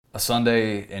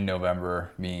Sunday in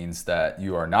November means that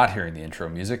you are not hearing the intro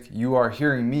music. You are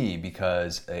hearing me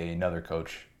because another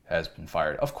coach has been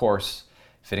fired. Of course,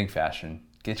 fitting fashion.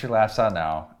 Get your laughs out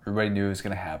now. Everybody knew it was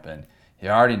going to happen. You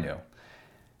already knew.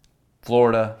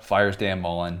 Florida fires Dan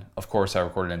Mullen. Of course, I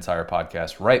recorded an entire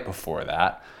podcast right before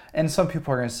that. And some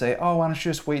people are going to say, oh, why don't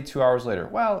you just wait 2 hours later?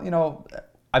 Well,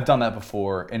 I've done that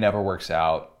before. It never works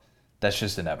out. That's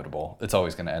just inevitable. It's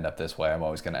always going to end up this way. I'm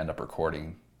always going to end up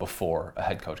recording before a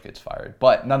head coach gets fired.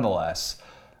 But nonetheless,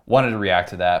 wanted to react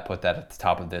to that, put that at the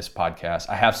top of this podcast.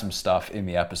 I have some stuff in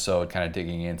the episode kind of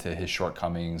digging into his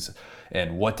shortcomings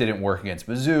and what didn't work against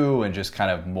Mizzou and just kind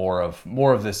of more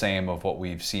of the same of what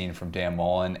we've seen from Dan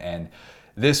Mullen. And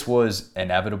this was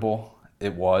inevitable.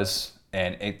 It was.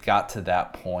 And it got to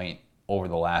that point over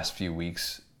the last few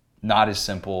weeks. Not as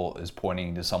simple as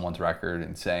pointing to someone's record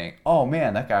and saying, oh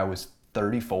man, that guy was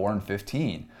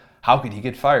 34-15. How could he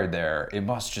get fired there? It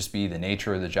must just be the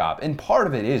nature of the job. And part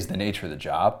of it is the nature of the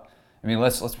job. I mean,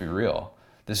 let's be real.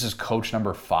 This is coach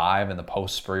number 5 in the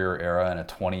post-Spurrier era in a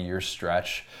 20-year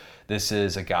stretch. This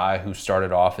is a guy who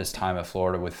started off his time at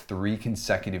Florida with 3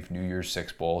 consecutive New Year's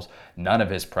Six Bowls. None of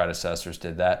his predecessors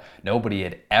did that. Nobody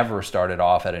had ever started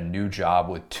off at a new job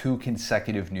with 2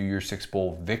 consecutive New Year's Six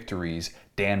Bowl victories.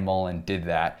 Dan Mullen did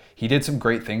that. He did some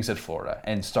great things at Florida.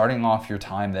 And starting off your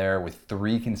time there with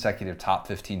 3 consecutive top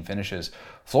 15 finishes,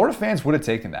 Florida fans would have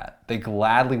taken that. They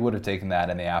gladly would have taken that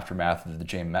in the aftermath of the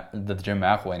Jim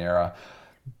McElwain era.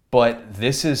 But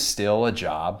this is still a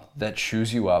job that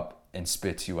chews you up and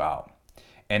spits you out.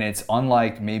 And it's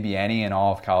unlike maybe any and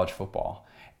all of college football.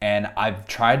 And I've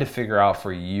tried to figure out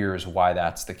for years why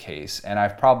that's the case. And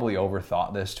I've probably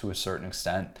overthought this to a certain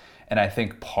extent. And I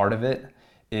think part of it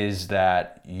is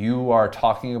that you are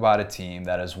talking about a team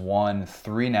that has won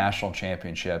 3 national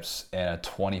championships in a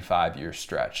 25-year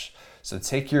stretch. So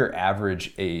take your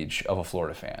average age of a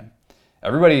Florida fan.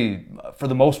 Everybody, for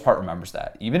the most part, remembers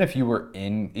that. Even if you're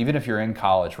in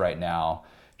college right now,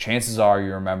 chances are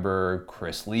you remember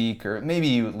Chris Leak, or maybe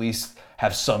you at least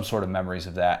have some sort of memories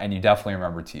of that, and you definitely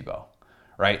remember Tebow,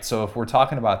 right? So if we're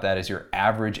talking about that as your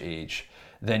average age,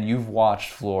 then you've watched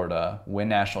Florida win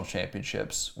national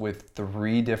championships with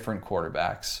 3 different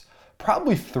quarterbacks,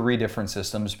 probably 3 different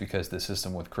systems because the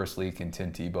system with Chris Leak and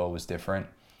Tim Tebow was different.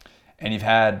 And you've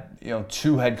had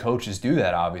 2 head coaches do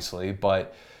that, obviously,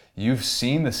 but you've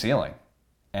seen the ceiling.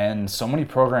 And so many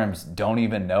programs don't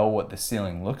even know what the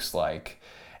ceiling looks like.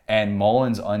 And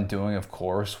Mullen's undoing, of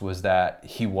course, was that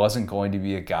he wasn't going to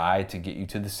be a guy to get you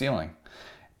to the ceiling.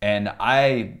 And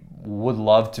I would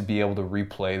love to be able to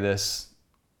replay this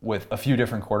with a few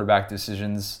different quarterback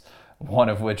decisions, one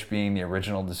of which being the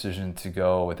original decision to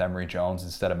go with Emory Jones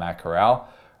instead of Matt Corral.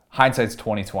 Hindsight's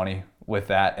 20/20 with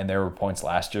that, and there were points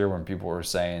last year when people were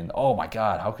saying, oh my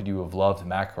God, how could you have loved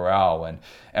Matt Corral when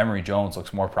Emory Jones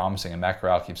looks more promising and Matt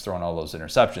Corral keeps throwing all those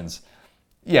interceptions?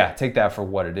 Yeah, take that for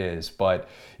what it is. But,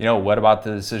 what about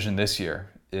the decision this year?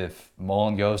 If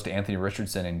Mullen goes to Anthony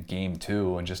Richardson in game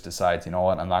 2 and just decides, you know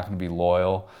what, I'm not going to be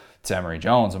loyal to Emory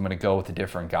Jones, I'm going to go with a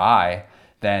different guy,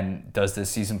 then does this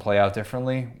season play out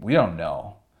differently? We don't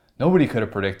know. Nobody could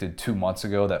have predicted 2 months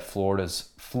ago that Florida's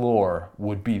floor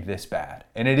would be this bad.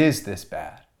 And it is this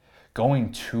bad.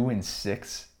 Going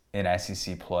 2-6 in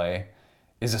SEC play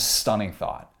is a stunning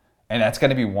thought. And that's going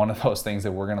to be one of those things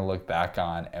that we're going to look back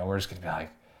on and we're just going to be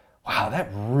like, wow, that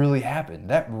really happened.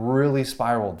 That really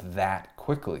spiraled that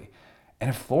quickly. And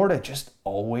if Florida just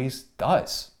always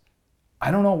does. I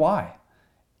don't know why.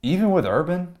 Even with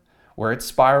Urban, where it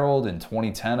spiraled in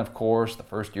 2010, of course, the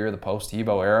first year of the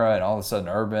post-Tebow era, and all of a sudden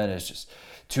Urban is just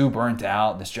too burnt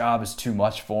out. This job is too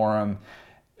much for him.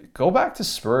 Go back to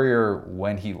Spurrier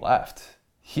when he left.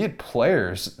 He had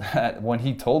players that when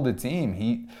he told the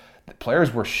team, the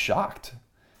players were shocked.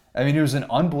 I mean, it was an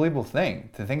unbelievable thing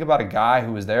to think about a guy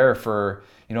who was there for,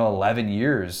 11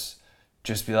 years,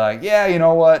 just be like, yeah, you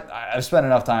know what? I've spent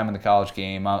enough time in the college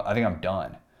game. I think I'm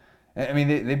done. I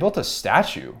mean, they built a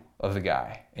statue of the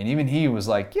guy. And even he was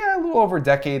like, yeah, a little over a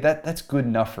decade. That's good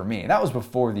enough for me. And that was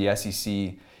before the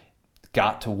SEC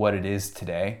got to what it is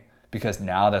today, because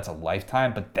now that's a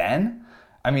lifetime. But then,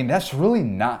 I mean, that's really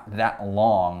not that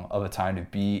long of a time to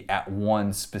be at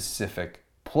one specific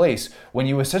place when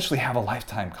you essentially have a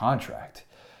lifetime contract.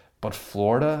 But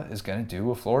Florida is going to do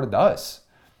what Florida does.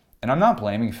 And I'm not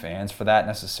blaming fans for that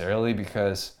necessarily,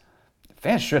 because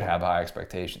fans should have high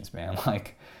expectations, man.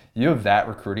 Like, you have that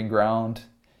recruiting ground.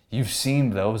 You've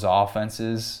seen those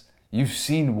offenses. You've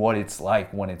seen what it's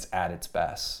like when it's at its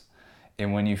best.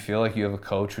 And when you feel like you have a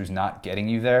coach who's not getting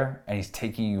you there and he's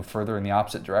taking you further in the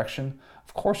opposite direction,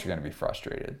 of course you're going to be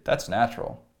frustrated. That's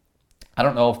natural. I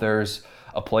don't know if there's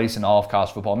a place in all of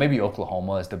college football. Maybe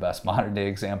Oklahoma is the best modern day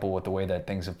example with the way that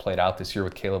things have played out this year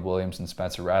with Caleb Williams and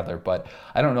Spencer Rattler. But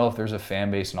I don't know if there's a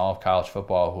fan base in all of college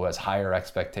football who has higher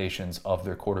expectations of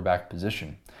their quarterback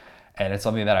position. And it's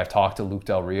something that I've talked to Luke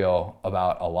Del Rio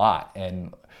about a lot.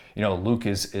 And Luke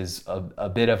is a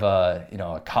bit of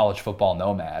a college football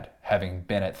nomad, having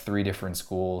been at 3 different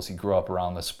schools. He grew up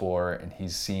around the sport, and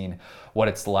he's seen what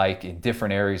it's like in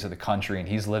different areas of the country, and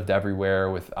he's lived everywhere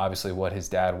with obviously what his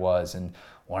dad was. And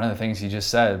one of the things he just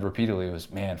said repeatedly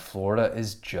was, man, Florida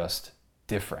is just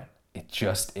different. It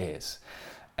just is.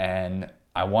 And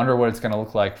I wonder what it's going to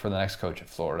look like for the next coach at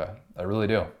Florida. I really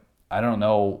do. I don't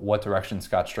know what direction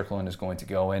Scott Strickland is going to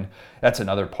go in. That's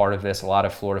another part of this. A lot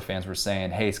of Florida fans were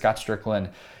saying, hey, Scott Strickland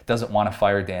doesn't want to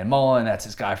fire Dan Mullen. That's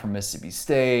his guy from Mississippi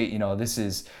State. This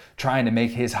is trying to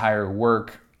make his hire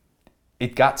work.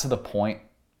 It got to the point,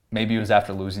 maybe it was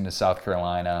after losing to South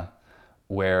Carolina,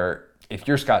 where if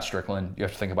you're Scott Strickland, you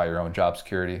have to think about your own job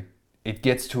security. It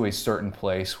gets to a certain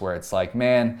place where it's like,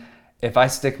 man, if I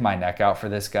stick my neck out for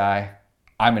this guy,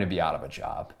 I'm going to be out of a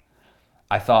job.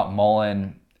 I thought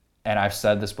Mullen, and I've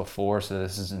said this before, so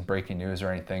this isn't breaking news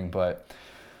or anything, but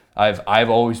I've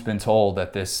always been told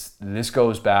that this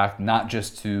goes back not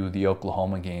just to the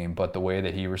Oklahoma game, but the way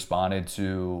that he responded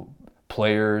to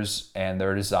players and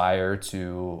their desire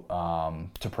to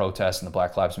protest in the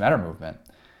Black Lives Matter movement.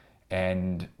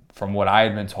 And from what I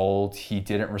had been told, he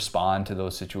didn't respond to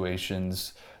those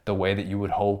situations the way that you would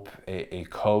hope a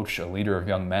coach, a leader of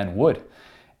young men would.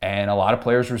 And a lot of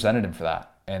players resented him for that.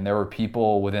 And there were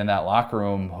people within that locker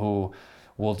room who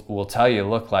will tell you,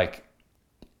 look, like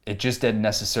it just didn't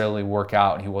necessarily work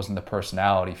out and he wasn't the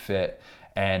personality fit.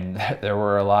 And there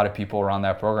were a lot of people around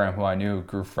that program who I knew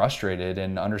grew frustrated,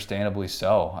 and understandably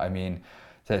so. I mean,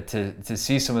 to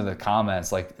see some of the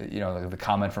comments, like, the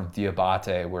comment from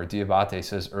Diabate, where Diabate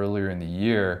says earlier in the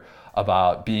year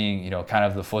about being, kind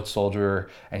of the foot soldier,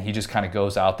 and he just kind of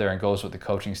goes out there and goes what the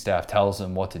coaching staff tells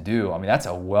him what to do. I mean, that's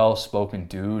a well-spoken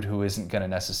dude who isn't going to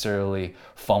necessarily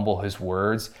fumble his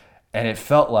words. And it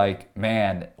felt like,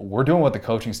 man, we're doing what the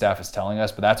coaching staff is telling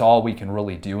us, but that's all we can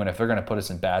really do. And if they're going to put us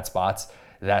in bad spots,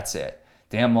 that's it.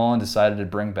 Dan Mullen decided to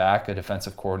bring back a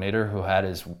defensive coordinator who had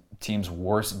his team's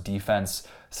worst defense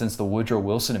since the Woodrow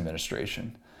Wilson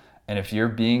administration. And if you're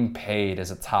being paid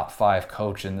as a top 5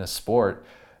 coach in this sport,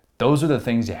 those are the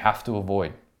things you have to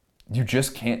avoid. You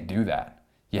just can't do that.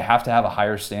 You have to have a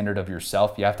higher standard of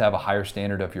yourself. You have to have a higher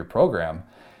standard of your program.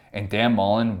 And Dan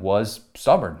Mullen was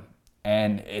stubborn.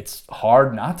 And it's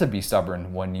hard not to be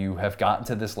stubborn when you have gotten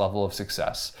to this level of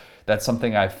success. That's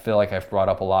something I feel like I've brought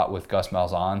up a lot with Gus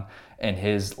Malzahn and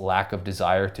his lack of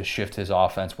desire to shift his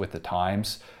offense with the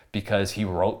times, because he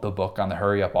wrote the book on the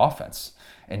hurry-up offense.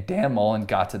 And Dan Mullen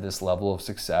got to this level of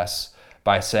success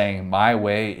by saying, my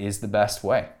way is the best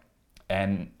way.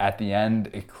 And at the end,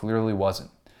 it clearly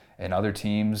wasn't. And other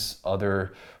teams,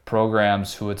 other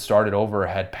programs who had started over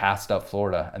had passed up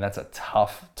Florida. And that's a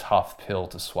tough, tough pill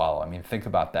to swallow. I mean, think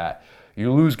about that.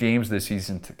 You lose games this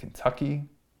season to Kentucky,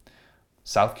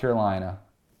 South Carolina,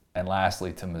 and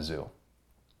lastly to Mizzou.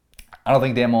 I don't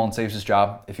think Dan Mullen saves his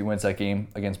job if he wins that game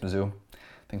against Mizzou.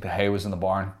 I think the hay was in the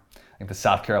barn. I think the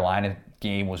South Carolina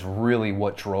game was really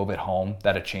what drove it home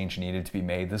that a change needed to be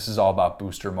made. This is all about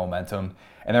booster momentum,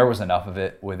 and there was enough of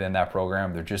it within that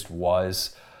program. There just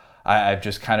was. I've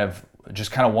just kind of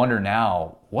wonder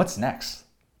now, what's next?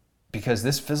 Because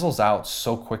this fizzles out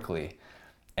so quickly,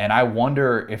 and I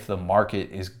wonder if the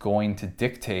market is going to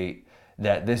dictate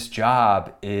that this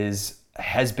job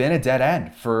has been a dead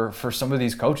end for some of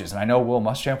these coaches. And I know Will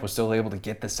Muschamp was still able to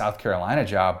get the South Carolina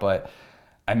job, but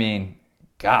I mean,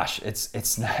 gosh,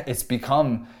 it's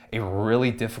become a really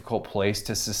difficult place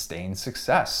to sustain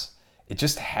success. It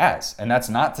just has. And that's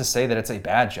not to say that it's a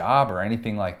bad job or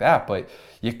anything like that, but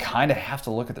you kind of have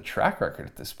to look at the track record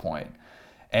at this point.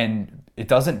 And it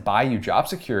doesn't buy you job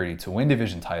security to win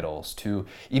division titles, to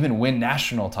even win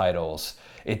national titles.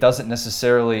 It doesn't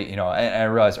necessarily, and I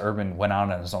realize Urban went out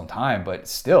on his own time, but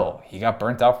still, he got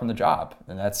burnt out from the job.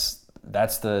 And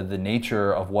that's the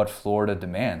nature of what Florida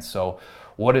demands. So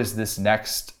what does this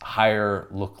next hire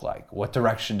look like? What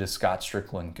direction does Scott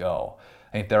Strickland go?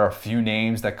 I think there are a few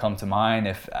names that come to mind.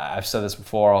 If I've said this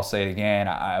before, I'll say it again.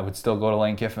 I would still go to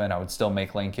Lane Kiffin. I would still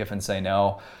make Lane Kiffin say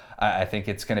no. I think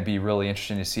it's going to be really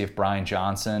interesting to see if Brian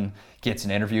Johnson gets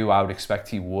an interview. I would expect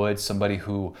he would. Somebody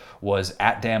who was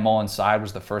at Dan Mullen's side,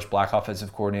 was the first black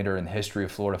offensive coordinator in the history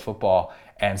of Florida football,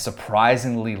 and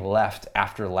surprisingly left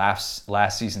after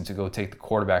last season to go take the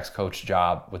quarterback's coach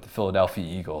job with the Philadelphia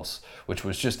Eagles, which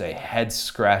was just a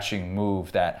head-scratching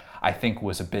move that I think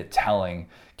was a bit telling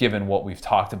given what we've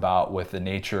talked about with the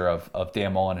nature of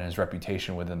Dan Mullen and his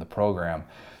reputation within the program.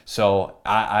 So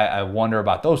I wonder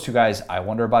about those two guys. I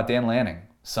wonder about Dan Lanning,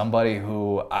 somebody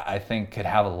who I think could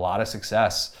have a lot of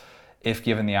success if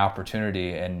given the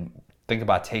opportunity. And think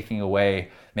about taking away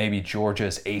maybe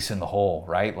Georgia's ace in the hole,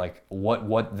 right? Like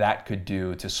what that could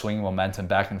do to swing momentum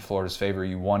back in Florida's favor.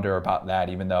 You wonder about that,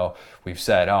 even though we've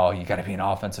said, oh, you got to be an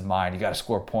offensive mind. You got to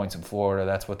score points in Florida.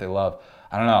 That's what they love.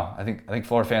 I don't know. I think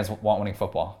Florida fans want winning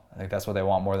football. I think that's what they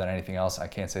want more than anything else. I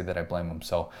can't say that I blame them.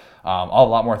 So I'll have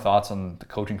a lot more thoughts on the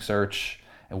coaching search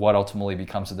and what ultimately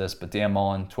becomes of this. But Dan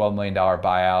Mullen, $12 million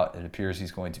buyout. It appears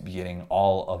he's going to be getting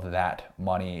all of that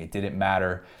money. It didn't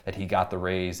matter that he got the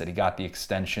raise, that he got the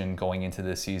extension going into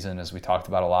this season, as we talked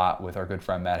about a lot with our good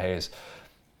friend Matt Hayes.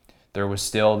 There was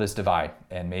still this divide,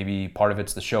 and maybe part of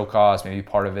it's the show cause, maybe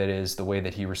part of it is the way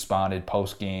that he responded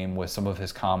post-game with some of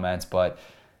his comments, but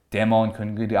Dan Mullen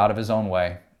couldn't get out of his own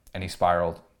way, and he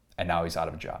spiraled, and now he's out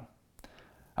of a job.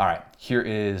 All right, here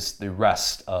is the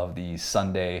rest of the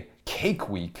Sunday Cake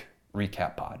Week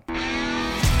recap pod.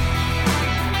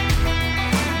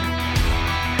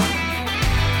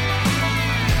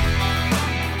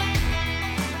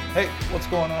 Hey, what's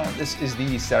going on? This is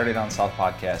the Saturday Down South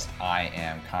podcast. I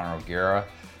am Connor O'Gara.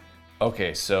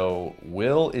 Okay, so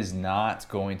Will is not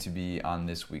going to be on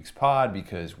this week's pod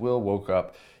because Will woke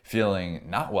up feeling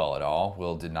not well at all.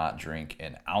 Will did not drink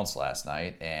an ounce last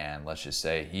night, and let's just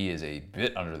say he is a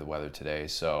bit under the weather today,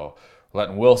 so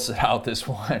letting Will sit out this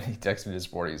one. He texted me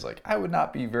this morning. He's like, I would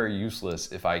not be very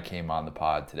useless if I came on the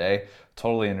pod today.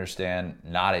 Totally understand.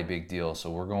 Not a big deal. So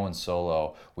we're going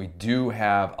solo. We do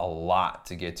have a lot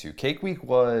to get to. Cake Week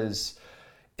was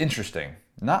interesting.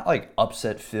 Not like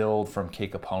upset filled from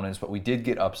Cake opponents, but we did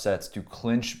get upsets to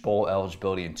clinch bowl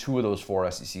eligibility in 2 of those 4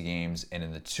 SEC games. And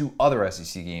in the 2 other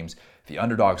SEC games, the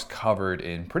underdogs covered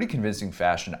in pretty convincing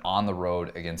fashion on the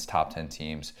road against top 10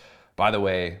 teams. By the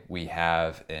way, we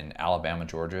have an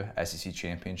Alabama-Georgia SEC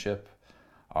championship.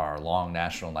 Our long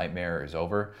national nightmare is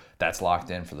over. That's locked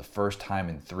in for the first time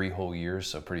in 3 whole years,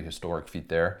 so pretty historic feat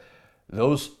there.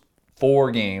 Those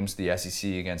 4 games, the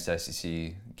SEC against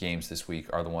SEC games this week,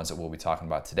 are the ones that we'll be talking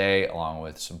about today, along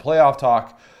with some playoff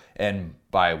talk. And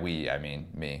by we, I mean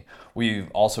me. We've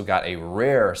also got a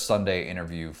rare Sunday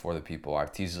interview for the people.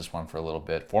 I've teased this one for a little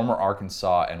bit. Former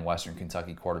Arkansas and Western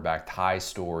Kentucky quarterback Ty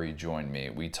Storey joined me.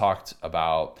 We talked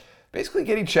about basically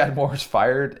getting Chad Morris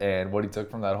fired and what he took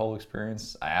from that whole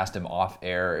experience. I asked him off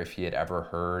air if he had ever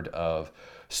heard of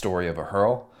Story of a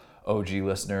Hurl. OG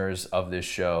listeners of this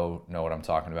show know what I'm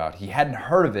talking about. He hadn't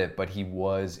heard of it, but he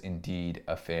was indeed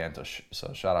a fan.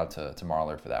 So shout out to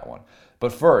Marler for that one.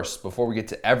 But first, before we get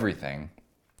to everything,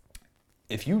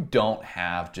 if you don't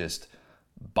have just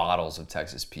bottles of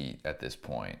Texas Pete at this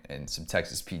point and some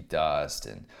Texas Pete dust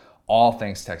and all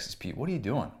things Texas Pete, what are you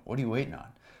doing? What are you waiting on?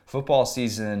 Football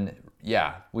season,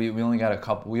 yeah, we only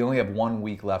have 1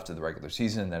 week left of the regular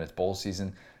season, then it's bowl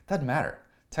season. Doesn't matter.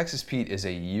 Texas Pete is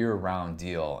a year-round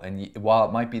deal, and while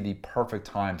it might be the perfect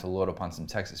time to load up on some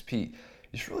Texas Pete,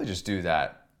 you should really just do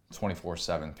that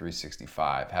 24/7,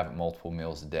 365, have it multiple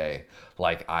meals a day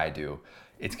like I do.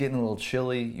 It's getting a little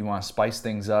chilly. You want to spice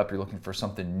things up. You're looking for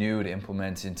something new to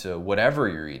implement into whatever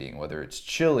you're eating, whether it's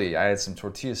chili. I had some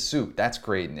tortilla soup. That's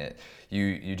great in it.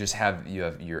 You have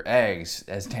your eggs,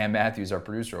 as Dan Matthews, our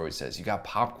producer, always says. You got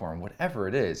popcorn, whatever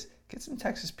it is. Get some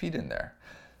Texas Pete in there.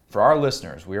 For our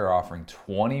listeners, we are offering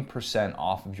 20%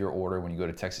 off of your order when you go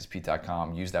to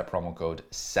TexasPete.com. Use that promo code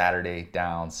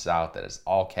SaturdayDownSouth. That is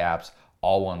all caps,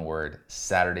 all one word,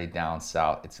 Saturday Down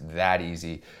South. It's that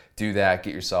easy. Do that.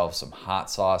 Get yourself some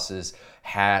hot sauces,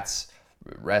 hats,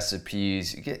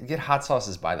 recipes. Get hot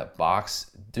sauces by the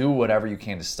box. Do whatever you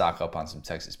can to stock up on some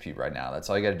Texas Pete right now. That's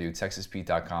all you got to do.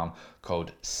 TexasPete.com,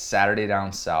 code Saturday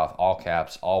Down South, all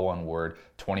caps, all one word,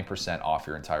 20% off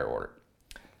your entire order.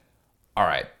 All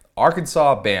right,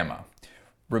 Arkansas, Bama.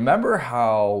 Remember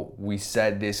how we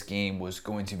said this game was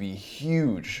going to be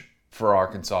huge for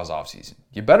Arkansas's offseason?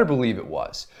 You better believe it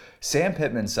was. Sam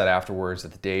Pittman said afterwards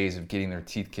that the days of getting their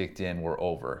teeth kicked in were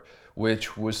over,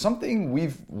 which was something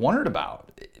we've wondered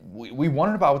about. We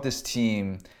wondered about with this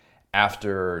team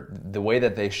after the way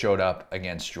that they showed up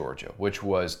against Georgia, which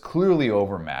was clearly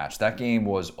overmatched. That game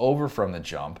was over from the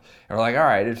jump. And we're like, all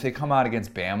right, if they come out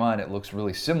against Bama and it looks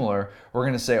really similar, we're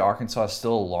going to say Arkansas is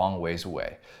still a long ways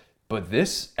away. But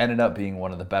this ended up being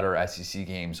one of the better SEC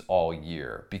games all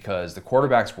year because the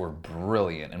quarterbacks were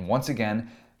brilliant. And once again,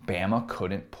 Bama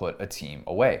couldn't put a team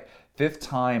away. fifth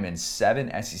time in 7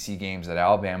 SEC games that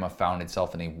Alabama found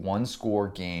itself in a one-score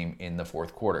game in the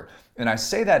fourth quarter. And I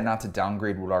say that not to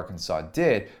downgrade what Arkansas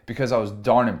did, because I was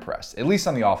darn impressed, at least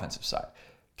on the offensive side.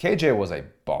 KJ was a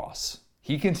boss.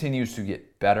 He continues to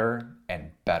get better and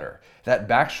better. That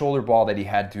back shoulder ball that he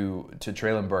had to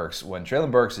Treylon Burks, when Treylon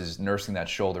Burks is nursing that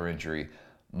shoulder injury,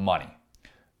 money.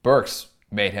 Burks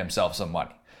made himself some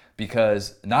money,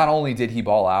 because not only did he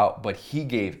ball out, but he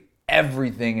gave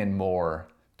everything and more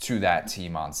to that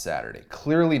team on Saturday.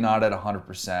 Clearly not at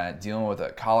 100%, dealing with a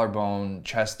collarbone,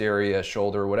 chest area,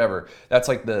 shoulder, whatever. That's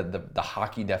like the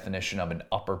hockey definition of an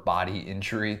upper body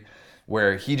injury,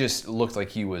 where he just looked like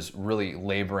he was really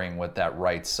laboring with that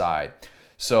right side.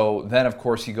 So then, of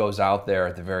course, he goes out there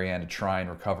at the very end to try and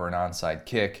recover an onside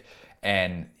kick,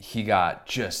 and he got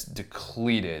just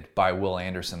depleted by Will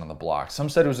Anderson on the block. Some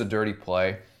said it was a dirty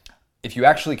play. If you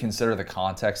actually consider the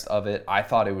context of it, I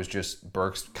thought it was just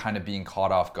Burks kind of being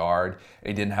caught off guard.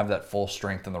 He didn't have that full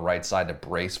strength on the right side to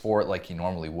brace for it like he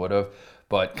normally would have,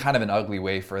 but kind of an ugly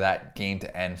way for that game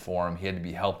to end for him. He had to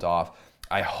be helped off.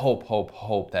 I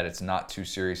hope that it's not too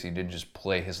serious. He didn't just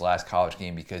play his last college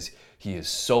game, because he is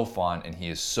so fun and he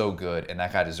is so good, and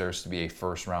that guy deserves to be a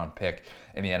first-round pick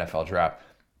in the NFL draft.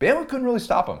 Bama couldn't really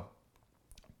stop him.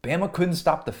 Bama couldn't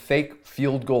stop the fake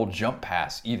field goal jump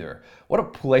pass either. What a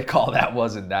play call that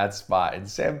was in that spot. And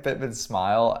Sam Pittman's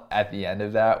smile at the end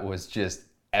of that was just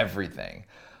everything.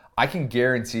 I can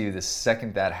guarantee you the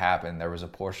second that happened, there was a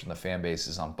portion of the fan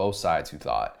bases on both sides who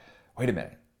thought, wait a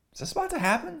minute, is this about to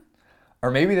happen? Or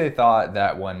maybe they thought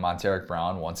that when Monteric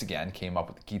Brown once again came up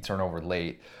with the key turnover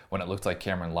late, when it looked like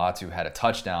Cameron Latu had a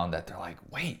touchdown, that they're like,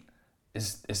 wait,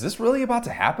 is this really about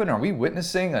to happen? Are we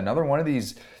witnessing another one of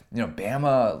these,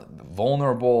 Bama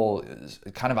vulnerable,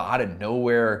 kind of out of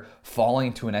nowhere,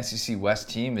 falling to an SEC West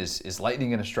team? Is lightning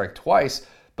going to strike twice?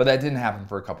 But that didn't happen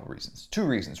for a couple of reasons. 2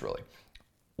 reasons, really.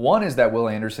 One is that Will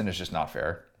Anderson is just not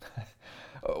fair.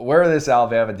 Where this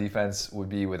Alabama defense would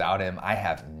be without him, I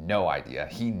have no idea.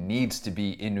 He needs to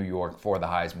be in New York for the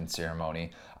Heisman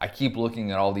ceremony. I keep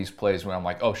looking at all these plays when I'm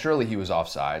like, oh, surely he was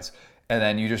offsides. And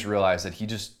then you just realize that he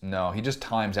just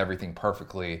times everything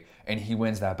perfectly, and he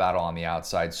wins that battle on the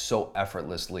outside so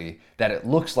effortlessly that it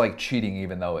looks like cheating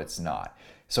even though it's not.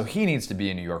 So he needs to be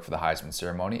in New York for the Heisman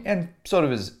ceremony, and so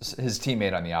does his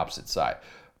teammate on the opposite side.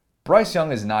 Bryce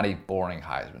Young is not a boring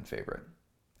Heisman favorite.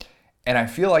 And I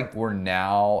feel like we're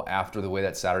now, after the way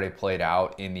that Saturday played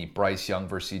out in the Bryce Young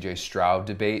versus CJ Stroud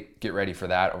debate, get ready for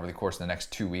that over the course of the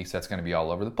next 2 weeks. That's going to be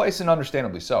all over the place, and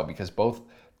understandably so, because both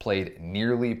played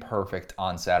nearly perfect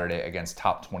on Saturday against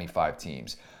top 25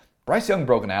 teams. Bryce Young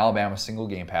broke an Alabama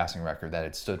single-game passing record that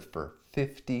had stood for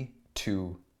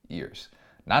 52 years.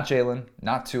 Not Jalen,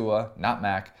 not Tua, not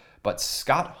Mac, but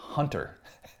Scott Hunter.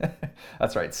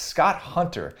 That's right, Scott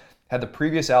Hunter had the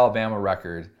previous Alabama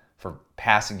record for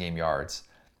passing game yards,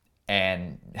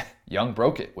 and Young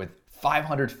broke it with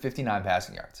 559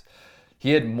 passing yards. He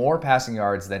had more passing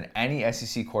yards than any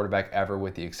SEC quarterback ever,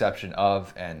 with the exception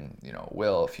of, and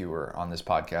Will, if you were on this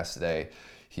podcast today,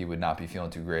 he would not be feeling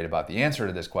too great about the answer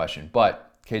to this question,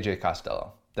 but KJ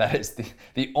Costello. That is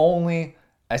the only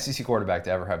SEC quarterback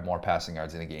to ever have more passing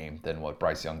yards in a game than what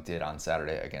Bryce Young did on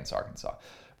Saturday against Arkansas.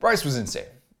 Bryce was insane.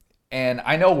 And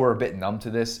I know we're a bit numb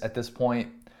to this at this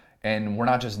point. And we're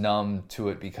not just numb to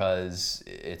it because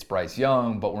it's Bryce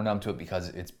Young, but we're numb to it because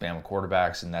it's Bama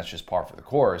quarterbacks, and that's just par for the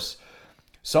course.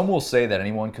 Some will say that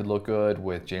anyone could look good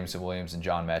with Jameson Williams and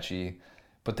John Mechie,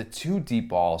 but the 2 deep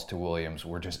balls to Williams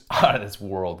were just out of this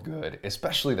world good,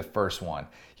 especially the first one.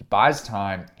 He buys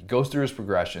time, he goes through his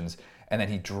progressions, and then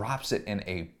he drops it in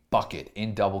a bucket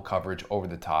in double coverage over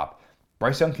the top.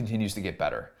 Bryce Young continues to get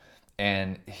better.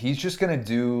 And he's just going to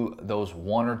do those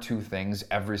 1 or 2 things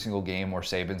every single game where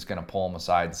Saban's going to pull him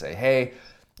aside and say, hey,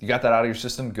 you got that out of your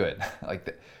system? Good.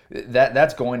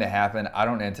 That's going to happen. I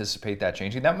don't anticipate that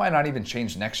changing. That might not even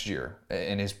change next year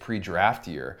in his pre-draft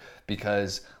year,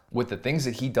 because with the things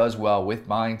that he does well with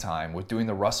buying time, with doing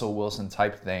the Russell Wilson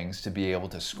type things to be able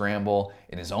to scramble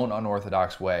in his own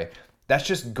unorthodox way, that's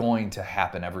just going to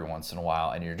happen every once in a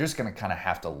while, and you're just going to kind of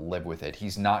have to live with it.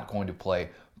 He's not going to play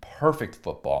perfect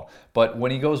football, but when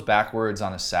he goes backwards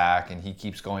on a sack and he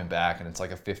keeps going back and it's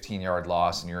like a 15-yard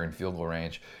loss and you're in field goal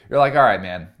range, you're like, all right,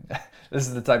 man, this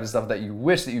is the type of stuff that you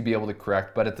wish that you'd be able to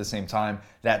correct, but at the same time,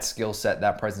 that skill set,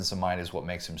 that presence of mind is what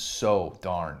makes him so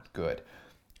darn good.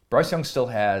 Bryce Young still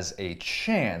has a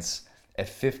chance at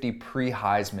 50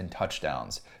 pre-Heisman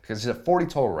touchdowns because he's at 40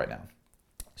 total right now.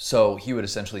 So he would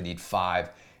essentially need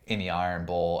 5 in the Iron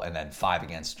Bowl and then 5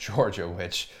 against Georgia,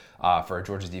 which for a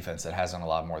Georgia defense that hasn't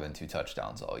allowed more than 2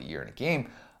 touchdowns all year in a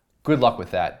game, good luck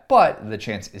with that, but the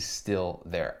chance is still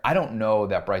there. I don't know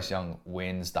that Bryce Young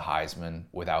wins the Heisman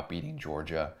without beating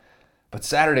Georgia, but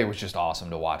Saturday was just awesome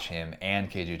to watch him and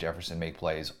KJ Jefferson make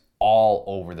plays all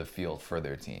over the field for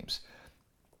their teams.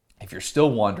 If you're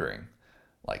still wondering,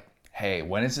 like, hey,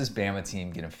 when is this Bama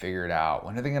team going to figure it out?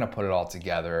 When are they going to put it all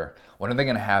together? When are they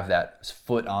going to have that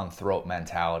foot on throat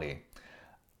mentality?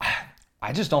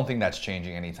 I just don't think that's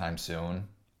changing anytime soon.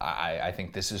 I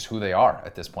think this is who they are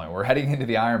at this point. We're heading into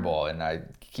the Iron Bowl, and I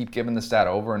keep giving the stat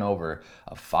over and over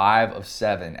of 5 of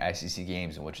 7 SEC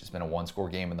games in which it's been a one-score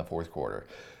game in the fourth quarter.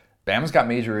 Bama's got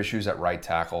major issues at right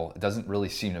tackle. It doesn't really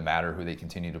seem to matter who they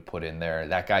continue to put in there.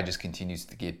 That guy just continues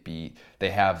to get beat.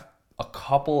 They have a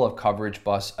couple of coverage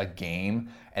busts a game,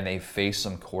 and they face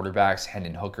some quarterbacks,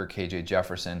 Hendon Hooker, KJ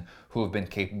Jefferson, who have been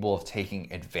capable of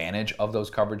taking advantage of those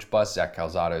coverage busts, Zach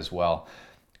Calzada as well.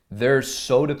 They're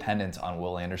so dependent on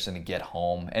Will Anderson to get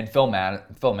home, and Phil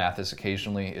Mathis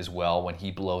occasionally as well when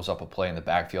he blows up a play in the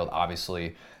backfield.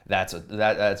 Obviously, that's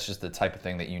just the type of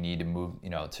thing that you need to move,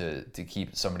 to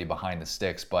keep somebody behind the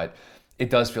sticks. But it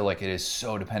does feel like it is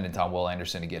so dependent on Will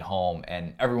Anderson to get home,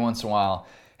 and every once in a while,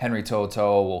 Henry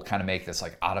Toto will kind of make this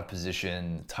like out of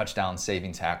position touchdown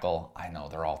saving tackle. I know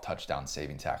they're all touchdown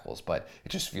saving tackles, but it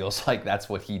just feels like that's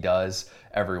what he does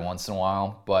every once in a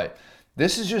while. But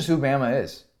this is just who Bama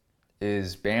is.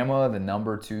 Is Bama the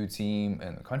number 2 team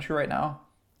in the country right now?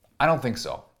 I don't think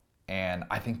so. And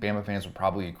I think Bama fans would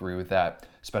probably agree with that,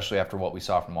 especially after what we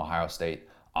saw from Ohio State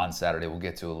on Saturday. We'll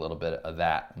get to a little bit of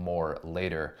that more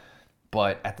later.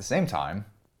 But at the same time,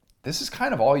 this is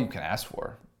kind of all you can ask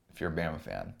for if you're a Bama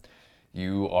fan.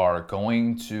 You are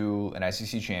going to an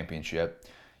SEC championship.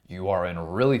 You are in a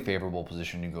really favorable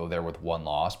position to go there with 1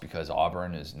 loss because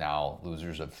Auburn is now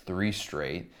losers of 3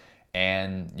 straight.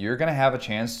 And you're going to have a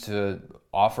chance to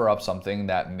offer up something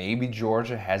that maybe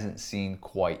Georgia hasn't seen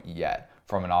quite yet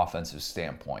from an offensive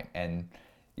standpoint. And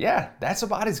yeah, that's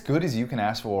about as good as you can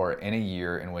ask for in a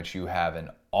year in which you have an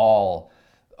all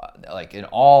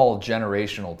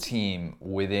generational team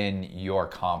within your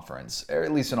conference, or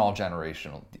at least an all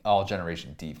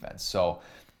generation defense. So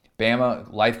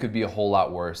Bama, life could be a whole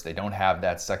lot worse. They don't have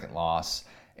that second loss.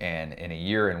 And in a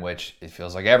year in which it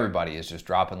feels like everybody is just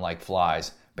dropping like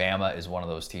flies, Bama is one of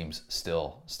those teams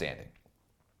still standing.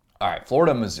 All right,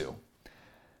 Florida, Mizzou.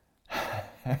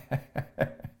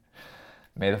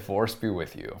 May the force be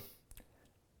with you.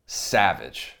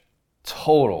 Savage,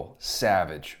 total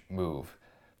savage move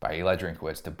by Eli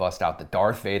Drinkwitz to bust out the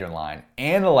Darth Vader line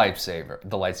and the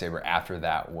lightsaber after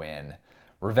that win.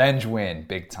 Revenge win,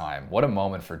 big time. What a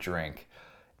moment for Drink.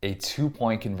 A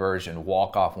 2-point conversion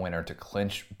walk-off winner to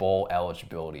clinch bowl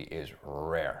eligibility is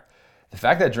rare. The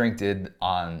fact that Drink did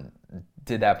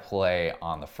that play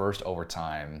on the first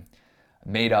overtime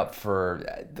made up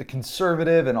for the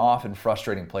conservative and often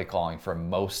frustrating play calling for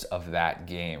most of that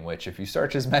game, which if you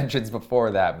search his mentions before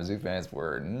that, Mizzou fans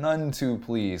were none too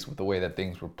pleased with the way that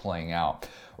things were playing out.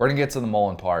 We're going to get to the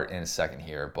Mullen part in a second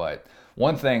here, but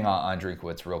one thing on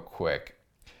Drinkwitz real quick.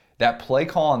 That play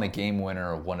call on the game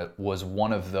winner was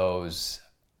one of those,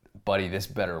 buddy, this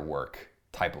better work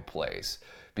type of plays.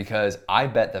 Because I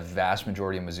bet the vast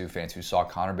majority of Mizzou fans who saw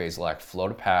Connor Bazelak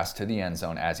float a pass to the end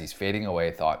zone as he's fading away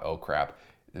thought, oh crap,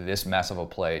 this mess of a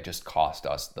play just cost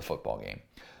us the football game.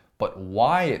 But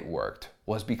why it worked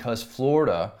was because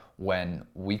Florida, when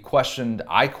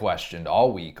I questioned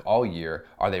all week, all year,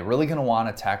 are they really going to want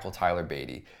to tackle Tyler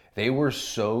Beatty? They were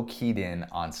so keyed in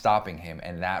on stopping him,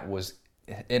 and that was,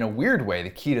 in a weird way, the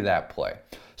key to that play.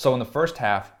 So in the first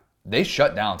half, they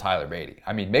shut down Tyler Beatty.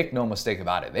 I mean, make no mistake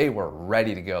about it. They were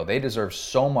ready to go. They deserve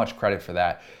so much credit for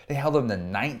that. They held him to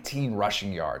 19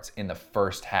 rushing yards in the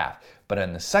first half. But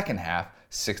in the second half,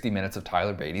 60 minutes of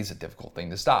Tyler Beatty is a difficult thing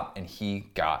to stop, and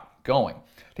he got going.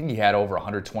 I think he had over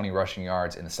 120 rushing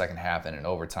yards in the second half and in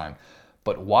overtime.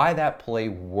 But why that play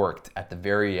worked at the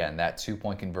very end, that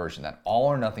 2-point conversion, that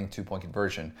all-or-nothing 2-point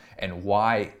conversion, and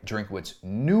why Drinkwitz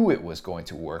knew it was going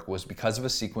to work was because of a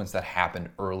sequence that happened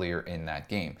earlier in that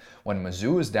game. When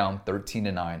Mizzou was down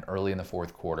 13-9 early in the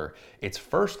fourth quarter, it's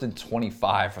 1st and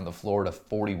 25 from the Florida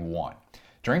 41.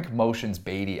 Drink motions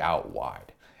Beatty out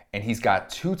wide, and he's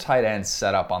got 2 tight ends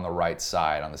set up on the right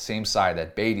side, on the same side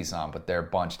that Beatty's on, but they're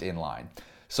bunched in line.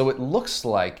 So it looks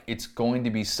like it's going to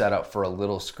be set up for a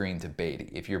little screen to Beatty.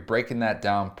 If you're breaking that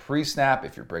down pre-snap,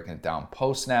 if you're breaking it down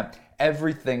post-snap,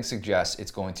 everything suggests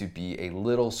it's going to be a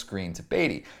little screen to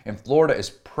Beatty. And Florida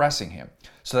is pressing him.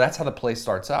 So that's how the play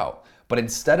starts out. But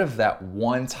instead of that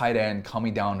one tight end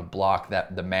coming down to block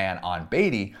the man on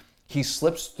Beatty, he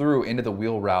slips through into the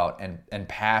wheel route and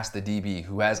past the DB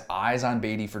who has eyes on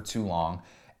Beatty for too long.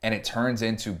 and it turns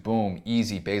into, boom,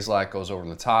 easy. Bazelak goes over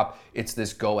the top. It's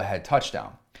this go-ahead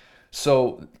touchdown.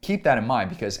 So keep that in mind,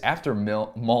 because after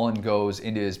Mullen goes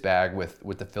into his bag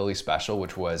with the Philly special,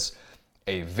 which was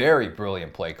a very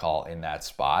brilliant play call in that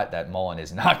spot that Mullen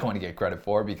is not going to get credit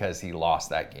for because he lost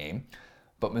that game.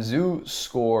 But Mizzou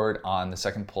scored on the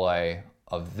second play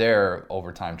of their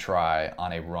overtime try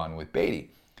on a run with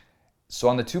Beatty. So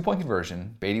on the 2-point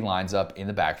conversion, Beatty lines up in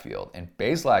the backfield, and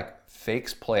Bazelak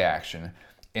fakes play action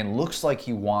and looks like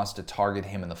he wants to target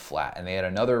him in the flat. And they had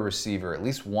another receiver, at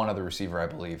least one other receiver, I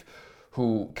believe,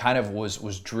 who kind of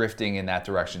was drifting in that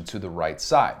direction to the right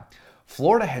side.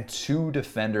 Florida had 2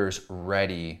 defenders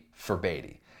ready for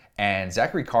Beatty. And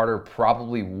Zachary Carter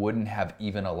probably wouldn't have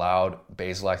even allowed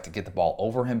Bazelak to get the ball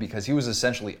over him because he was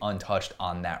essentially untouched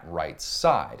on that right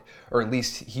side. Or at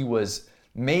least he was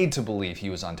made to believe he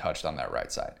was untouched on that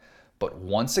right side. But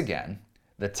once again,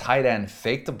 the tight end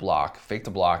faked a block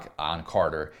on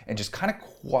Carter and just kind of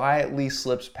quietly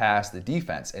slips past the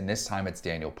defense. And this time it's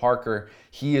Daniel Parker.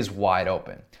 He is wide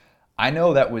open. I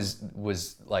know that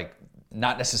was like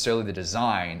not necessarily the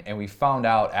design. And we found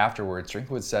out afterwards,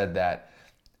 Drinkwood said that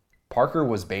Parker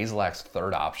was Bazelak's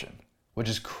third option, which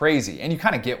is crazy. And you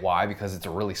kind of get why, because it's a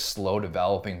really slow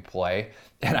developing play.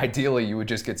 And ideally, you would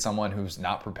just get someone who's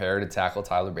not prepared to tackle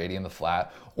Tyler Beatty in the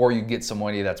flat, or you get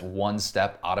somebody that's one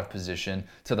step out of position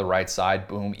to the right side,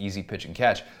 boom, easy pitch and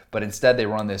catch. But instead, they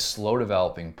run this slow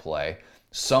developing play.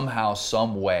 Somehow,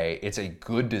 some way, it's a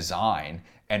good design,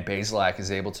 and Bazelak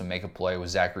is able to make a play with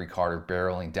Zachary Carter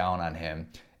barreling down on him,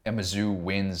 and Mizzou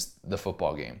wins the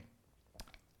football game.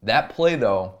 That play,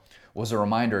 though, was a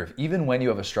reminder of even when you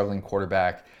have a struggling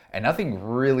quarterback and nothing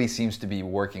really seems to be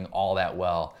working all that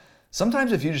well,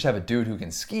 sometimes if you just have a dude who can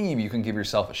scheme, you can give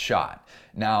yourself a shot.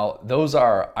 Now, those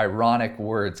are ironic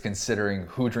words considering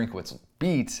who Drinkwitz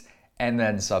beat and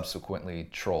then subsequently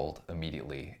trolled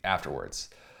immediately afterwards.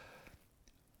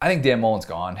 I think Dan Mullen's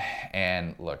gone,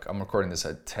 and look, I'm recording this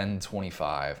at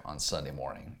 10:25 on Sunday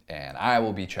morning, and I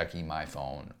will be checking my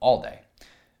phone all day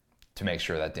to make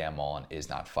sure that Dan Mullen is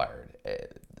not fired.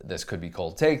 This could be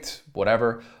cold taked,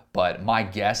 whatever, but my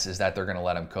guess is that they're going to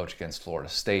let him coach against Florida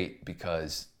State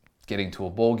because getting to a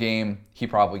bowl game, he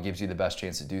probably gives you the best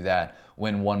chance to do that.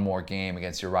 Win one more game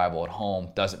against your rival at home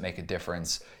doesn't make a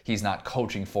difference. He's not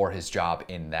coaching for his job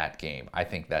in that game. I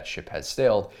think that ship has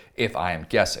sailed, if I am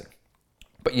guessing.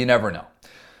 But you never know.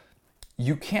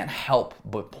 You can't help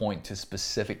but point to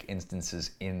specific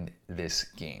instances in this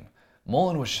game.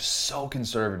 Mullen was just so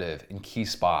conservative in key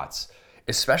spots,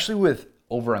 especially with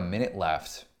over a minute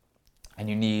left, and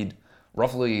you need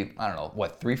roughly,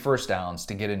 3 first downs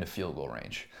to get into field goal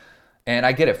range. And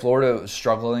I get it, Florida was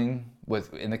struggling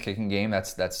in the kicking game.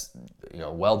 That's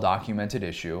a well-documented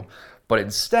issue. But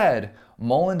instead,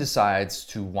 Mullen decides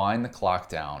to wind the clock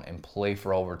down and play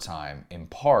for overtime, in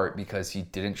part because he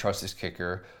didn't trust his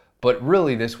kicker, but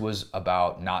really this was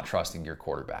about not trusting your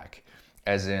quarterback.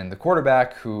 As in the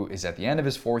quarterback who is at the end of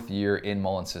his 4th year in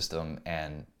Mullen's system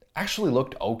and actually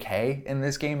looked okay in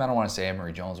this game. I don't want to say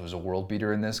Emory Jones was a world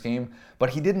beater in this game,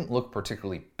 but he didn't look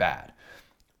particularly bad.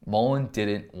 Mullen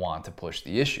didn't want to push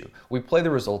the issue. We play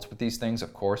the results with these things,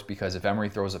 of course, because if Emory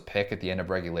throws a pick at the end of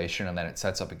regulation and then it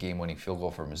sets up a game-winning field goal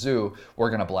for Mizzou, we're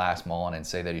going to blast Mullen and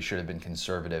say that he should have been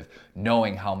conservative,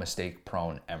 knowing how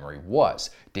mistake-prone Emory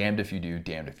was. Damned if you do,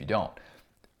 damned if you don't.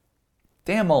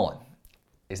 Dan Mullen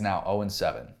is now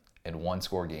 0-7 in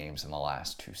one-score games in the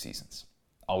last 2 seasons.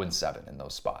 0-7 in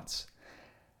those spots.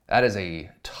 That is a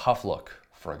tough look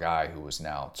for a guy who is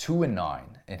now 2-9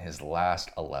 in his last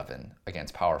 11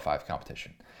 against Power 5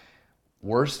 competition.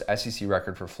 Worst SEC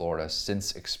record for Florida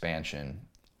since expansion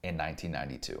in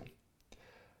 1992.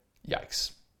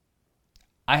 Yikes.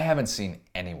 I haven't seen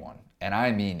anyone, and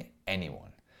I mean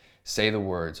anyone, say the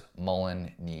words,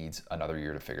 Mullen needs another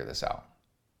year to figure this out.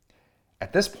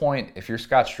 At this point, if you're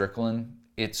Scott Strickland,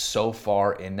 it's so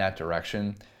far in that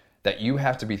direction that you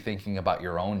have to be thinking about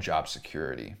your own job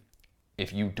security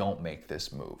if you don't make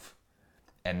this move.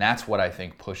 And that's what I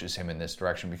think pushes him in this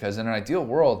direction, because in an ideal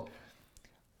world,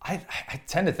 I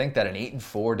tend to think that an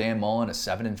 8-4 Dan Mullen, a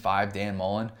 7-5 Dan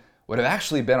Mullen would have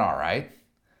actually been all right.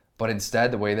 But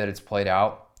instead, the way that it's played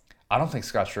out, I don't think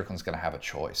Scott Strickland's going to have a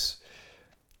choice.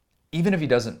 Even if he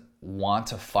doesn't want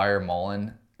to fire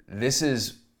Mullen, this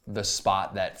is the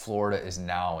spot that Florida is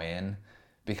now in,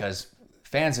 because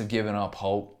fans have given up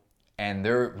hope, and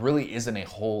there really isn't a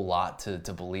whole lot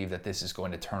to believe that this is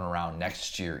going to turn around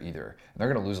next year either. And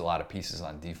they're going to lose a lot of pieces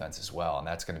on defense as well, and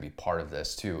that's going to be part of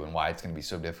this too, and why it's going to be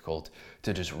so difficult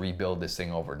to just rebuild this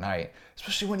thing overnight,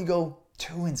 especially when you go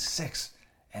 2-6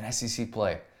 in SEC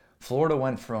play. Florida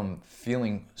went from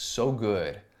feeling so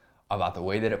good about the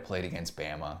way that it played against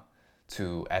Bama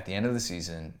to, at the end of the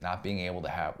season, not being able to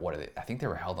have, I think they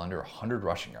were held under 100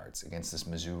 rushing yards against this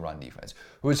Mizzou run defense,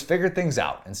 who has figured things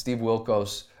out. And Steve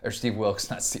Wilkes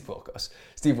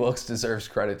deserves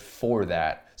credit for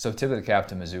that. So tip of the cap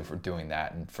to Mizzou for doing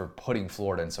that and for putting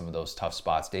Florida in some of those tough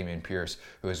spots. Dameon Pierce,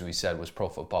 who, as we said, was Pro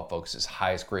Football Focus's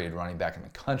highest graded running back in the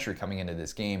country coming into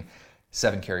this game,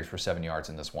 7 carries for 7 yards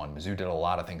in this one. Mizzou did a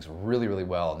lot of things really, really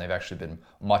well, and they've actually been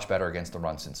much better against the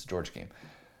run since the Georgia game.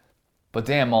 But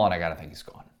Dan Mullen, I got to think he's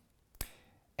gone.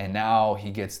 And now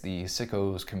he gets the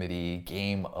Sickos Committee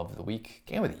game of the week,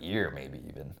 game of the year maybe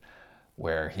even,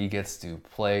 where he gets to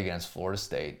play against Florida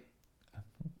State.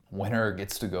 Winner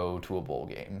gets to go to a bowl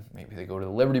game. Maybe they go to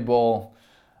the Liberty Bowl.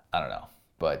 I don't know.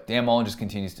 But Dan Mullen just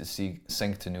continues to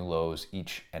sink to new lows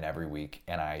each and every week.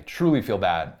 And I truly feel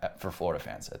bad for Florida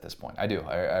fans at this point. I do.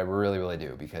 I really, really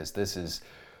do. Because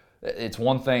it's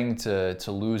one thing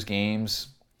to lose games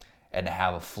and to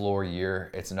have a floor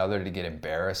year. It's another to get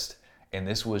embarrassed. And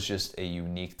this was just a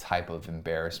unique type of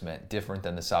embarrassment, different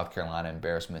than the South Carolina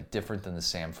embarrassment, different than the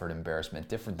Samford embarrassment,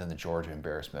 different than the Georgia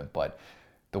embarrassment. But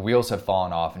the wheels have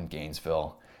fallen off in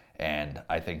Gainesville, and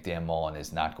I think Dan Mullen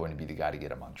is not going to be the guy to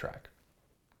get him on track.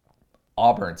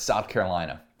 Auburn, South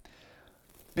Carolina.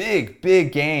 Big,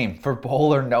 big game for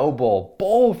bowl or no bowl.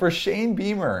 Bowl for Shane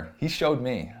Beamer. He showed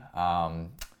me.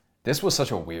 This was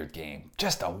such a weird game.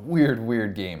 Just a weird,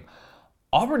 weird game.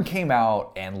 Auburn came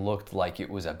out and looked like it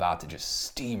was about to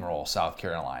just steamroll South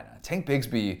Carolina. Tank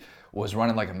Bigsby was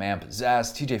running like a man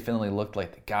possessed. TJ Finley looked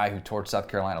like the guy who torched South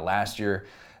Carolina last year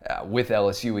with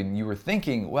LSU. And you were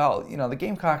thinking, well, the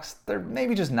Gamecocks, they're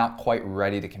maybe just not quite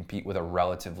ready to compete with a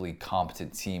relatively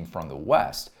competent team from the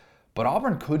West. But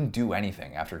Auburn couldn't do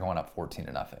anything after going up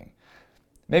 14-0.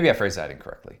 Maybe I phrased that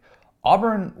incorrectly.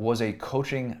 Auburn was a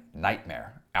coaching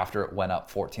nightmare after it went up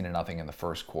 14-0 in the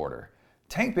first quarter.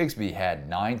 Tank Bigsby had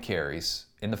 9 carries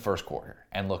in the first quarter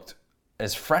and looked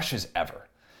as fresh as ever.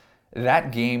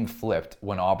 That game flipped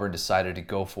when Auburn decided to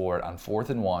go for it on 4th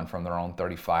and 1 from their own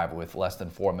 35 with less than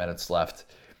 4 minutes left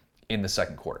in the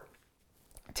second quarter.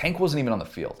 Tank wasn't even on the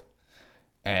field,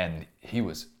 and he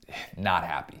was not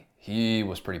happy. He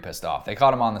was pretty pissed off. They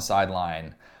caught him on the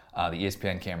sideline, the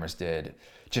ESPN cameras did,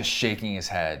 just shaking his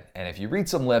head. And if you read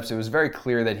some lips, it was very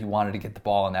clear that he wanted to get the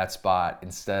ball in that spot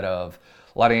instead of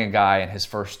letting a guy in his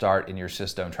first start in your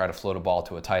system try to float a ball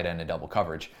to a tight end in double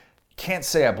coverage. Can't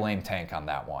say I blame Tank on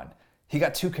that one. He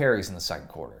got 2 carries in the second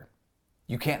quarter.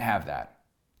 You can't have that.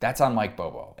 That's on Mike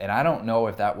Bobo. And I don't know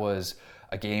if that was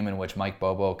a game in which Mike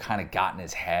Bobo kind of got in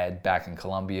his head back in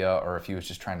Columbia or if he was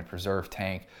just trying to preserve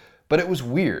Tank. But it was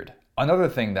weird. Another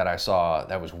thing that I saw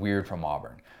that was weird from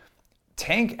Auburn.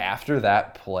 Tank, after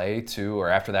that play too, or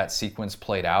after that sequence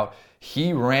played out,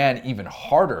 he ran even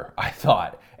harder, I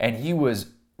thought. And he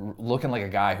was looking like a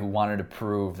guy who wanted to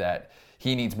prove that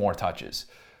he needs more touches.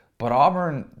 But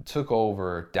Auburn took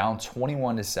over down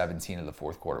 21-17 in the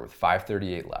fourth quarter with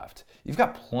 5:38 left. You've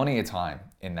got plenty of time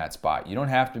in that spot. You don't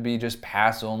have to be just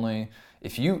pass only.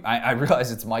 I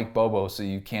realize it's Mike Bobo, so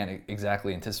you can't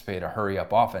exactly anticipate a hurry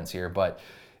up offense here, but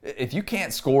if you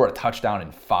can't score a touchdown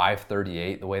in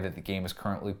 5:38, the way that the game is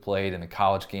currently played in the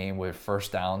college game where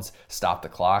first downs stop the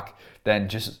clock, then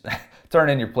just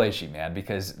turn in your play sheet, man,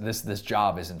 because this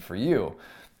job isn't for you.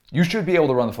 You should be able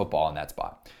to run the football in that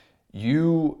spot.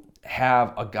 You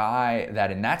have a guy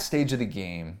that in that stage of the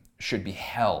game should be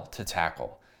hell to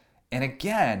tackle. And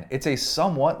again, it's a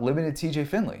somewhat limited TJ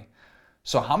Finley.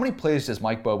 So how many plays does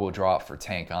Mike Bobo draw up for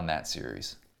Tank on that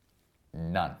series?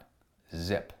 None.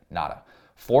 Zip. Nada.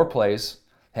 4 plays.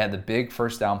 Had the big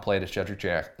first down play to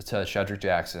Shedrick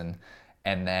Jackson,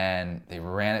 and then they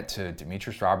ran it to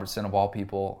Demetrius Robertson of all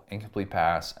people, incomplete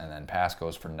pass, and then pass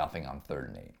goes for nothing on 3rd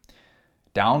and 8.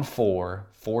 Down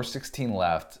 4:16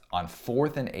 left on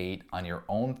 4th and 8 on your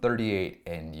own 38,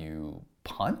 and you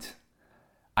punt?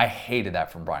 I hated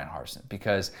that from Brian Harsin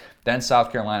because then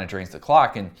South Carolina drains the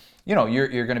clock, and you're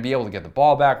going to be able to get the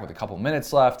ball back with a couple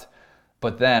minutes left.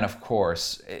 But then, of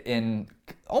course, in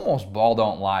almost ball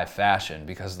don't lie fashion,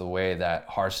 because of the way that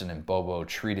Harsin and Bobo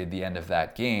treated the end of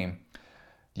that game,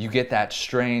 you get that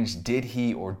strange did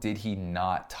he or did he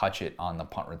not touch it on the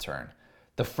punt return.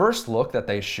 The first look that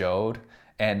they showed,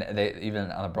 and they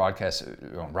even on the broadcast,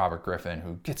 Robert Griffin,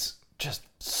 who gets just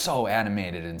so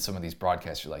animated in some of these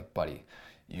broadcasts, you're like, buddy,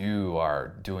 you are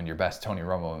doing your best Tony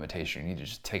Romo imitation. You need to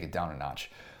just take it down a notch.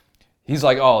 He's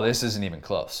like, oh, this isn't even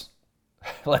close.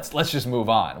 Let's just move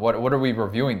on. What are we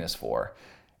reviewing this for?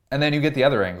 And then you get the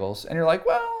other angles, and you're like,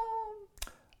 well,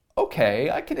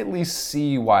 okay, I can at least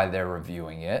see why they're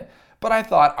reviewing it. But I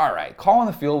thought, all right, call on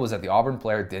the field was that the Auburn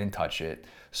player didn't touch it.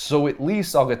 So at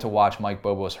least I'll get to watch Mike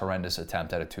Bobo's horrendous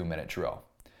attempt at a 2-minute drill.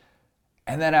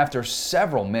 And then after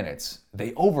several minutes,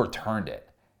 they overturned it.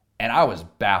 And I was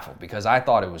baffled because I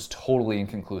thought it was totally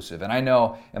inconclusive. And I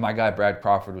know, and my guy Brad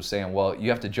Crawford was saying, well, you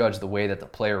have to judge the way that the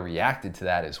player reacted to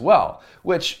that as well.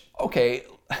 Which, okay,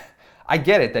 I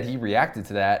get it that he reacted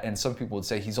to that. And some people would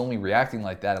say he's only reacting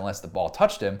like that unless the ball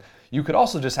touched him. You could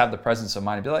also just have the presence of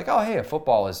mind and be like, oh, hey, a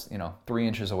football is 3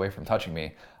 inches away from touching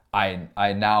me.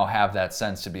 I now have that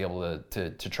sense to be able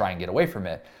to try and get away from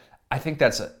it. I think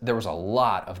there was a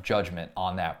lot of judgment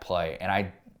on that play.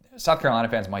 And South Carolina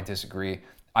fans might disagree.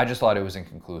 I just thought it was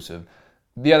inconclusive.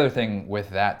 The other thing with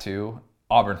that too,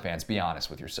 Auburn fans, be honest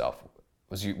with yourself.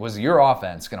 Was your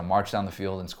offense going to march down the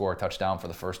field and score a touchdown for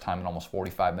the first time in almost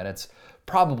 45 minutes?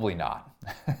 Probably not.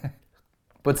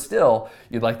 But still,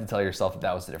 you'd like to tell yourself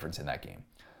that was the difference in that game.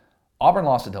 Auburn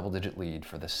lost a double-digit lead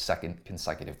for the second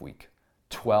consecutive week.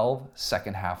 12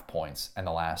 second-half points in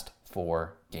the last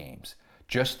 4 games.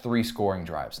 Just 3 scoring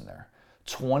drives in there.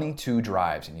 22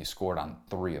 drives, and you scored on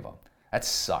 3 of them. That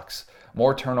sucks.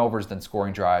 More turnovers than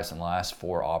scoring drives in the last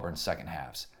 4 Auburn second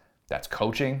halves. That's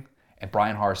coaching, and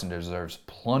Brian Harsin deserves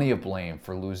plenty of blame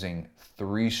for losing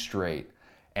 3 straight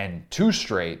and 2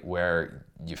 straight where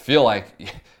you feel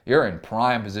like you're in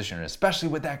prime position, and especially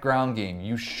with that ground game,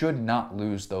 you should not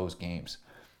lose those games.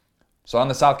 So on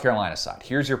the South Carolina side,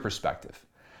 here's your perspective.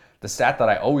 The stat that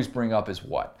I always bring up is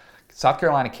what? South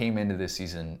Carolina came into this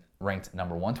season ranked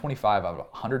number 125 out of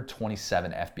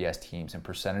 127 FBS teams in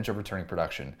percentage of returning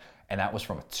production, and that was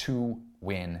from a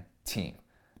 2-win team.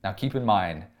 Now keep in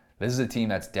mind, this is a team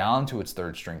that's down to its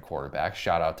 3rd-string quarterback.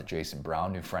 Shout out to Jason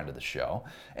Brown, new friend of the show.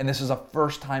 And this is a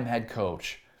first-time head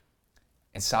coach.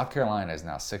 And South Carolina is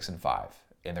now 6-5,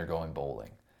 and they're going bowling,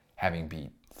 having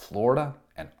beat Florida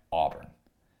and Auburn.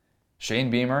 Shane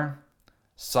Beamer,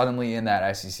 suddenly in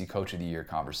that SEC Coach of the Year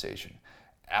conversation.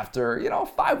 After,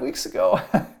 5 weeks ago,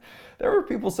 there were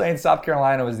people saying South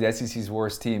Carolina was the SEC's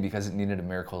worst team because it needed a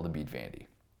miracle to beat Vandy.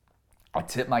 I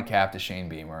tip my cap to Shane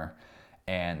Beamer,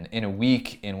 and in a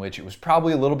week in which it was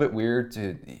probably a little bit weird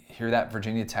to hear that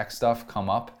Virginia Tech stuff come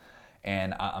up,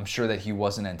 and I'm sure that he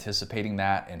wasn't anticipating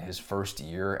that in his first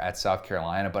year at South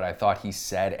Carolina, but I thought he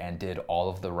said and did all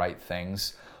of the right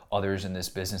things. Others in this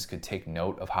business could take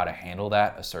note of how to handle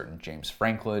that. A certain James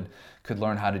Franklin could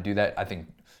learn how to do that. I think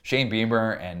Shane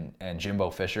Beamer and Jimbo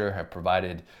Fisher have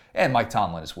provided, and Mike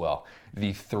Tomlin as well,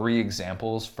 the 3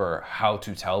 examples for how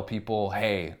to tell people,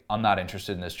 hey, I'm not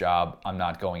interested in this job. I'm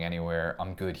not going anywhere.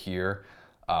 I'm good here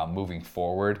moving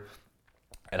forward.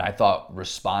 And I thought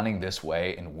responding this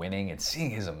way and winning and seeing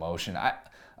his emotion, all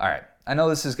right, I know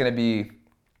this is going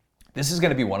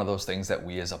to be one of those things that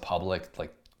we as a public,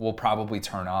 will probably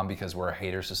turn on because we're a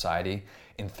hater society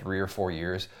in 3 or 4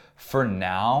 years. For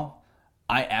now,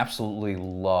 I absolutely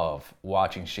love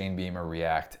watching Shane Beamer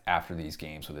react after these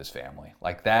games with his family.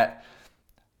 Like that,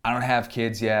 I don't have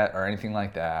kids yet or anything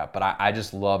like that, but I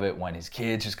just love it when his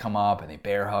kids just come up and they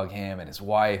bear hug him, and his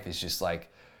wife is just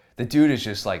like, the dude is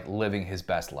just like living his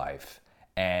best life.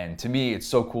 And to me, it's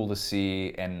so cool to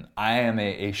see, and I am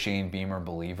a Shane Beamer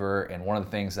believer, and one of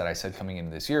the things that I said coming into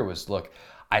this year was, look,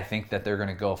 I think that they're going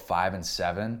to go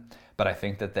 5-7, but I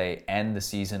think that they end the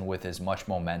season with as much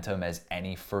momentum as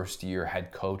any first-year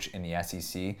head coach in the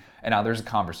SEC. And now there's a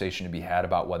conversation to be had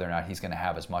about whether or not he's going to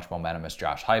have as much momentum as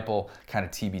Josh Heupel, kind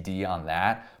of TBD on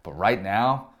that. But right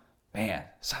now, man,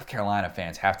 South Carolina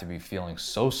fans have to be feeling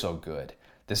so good.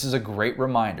 This is a great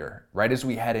reminder, right as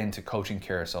we head into coaching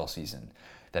carousel season,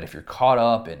 that if you're caught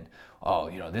up in,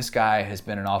 this guy has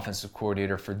been an offensive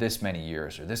coordinator for this many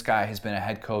years, or this guy has been a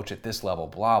head coach at this level,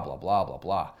 blah, blah, blah, blah,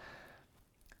 blah.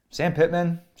 Sam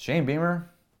Pittman, Shane Beamer,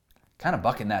 kind of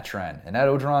bucking that trend. And Ed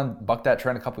Orgeron bucked that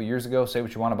trend a couple years ago. Say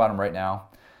what you want about him right now.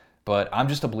 But I'm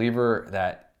just a believer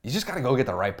that you just got to go get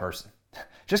the right person.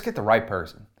 Just get the right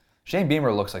person. Shane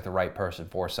Beamer looks like the right person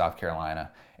for South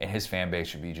Carolina, and his fan base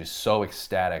should be just so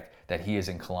ecstatic that he is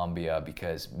in Columbia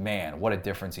because, man, what a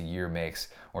difference a year makes.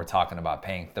 We're talking about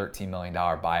paying $13 million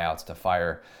buyouts to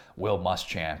fire Will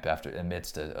Muschamp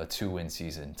amidst a 2-win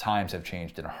season. Times have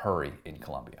changed in a hurry in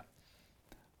Columbia.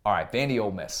 All right, Vandy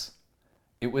Ole Miss.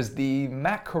 It was the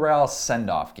Matt Corral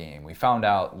send-off game. We found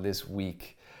out this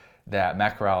week that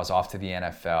Matt Corral is off to the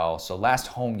NFL. So last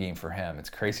home game for him. It's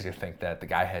crazy to think that the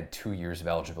guy had 2 years of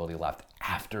eligibility left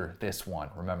after this one.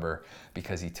 Remember,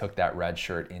 because he took that red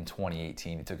shirt in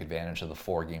 2018. He took advantage of the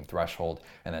 4-game threshold,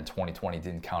 and then 2020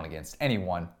 didn't count against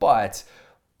anyone. But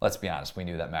let's be honest, we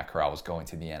knew that Matt Corral was going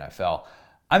to the NFL.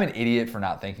 I'm an idiot for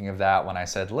not thinking of that when I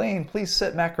said, Lane, please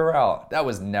sit Matt Corral. That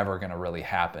was never going to really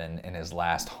happen in his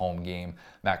last home game.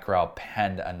 Matt Corral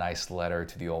penned a nice letter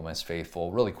to the Ole Miss faithful.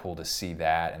 Really cool to see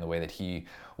that and the way that he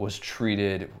was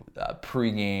treated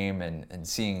pregame, and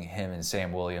seeing him and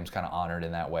Sam Williams kind of honored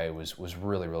in that way was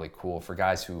really, really cool for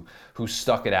guys who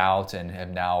stuck it out and have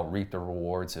now reaped the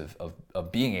rewards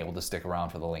of being able to stick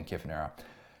around for the Lane Kiffin era.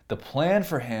 The plan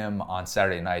for him on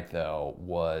Saturday night, though,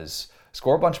 was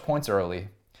score a bunch of points early,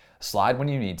 slide when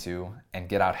you need to, and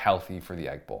get out healthy for the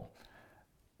Egg Bowl.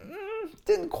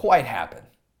 Didn't quite happen.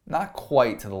 Not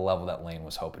quite to the level that Lane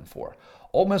was hoping for.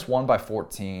 Ole Miss won by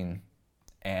 14,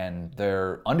 and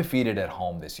they're undefeated at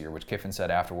home this year, which Kiffin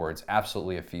said afterwards,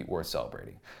 absolutely a feat worth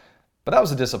celebrating. But that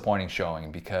was a disappointing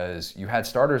showing because you had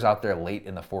starters out there late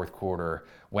in the fourth quarter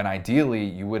when ideally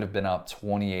you would have been up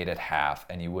 28 at half,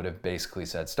 and you would have basically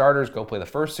said, starters, go play the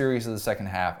first series of the second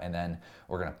half, and then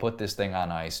we're going to put this thing on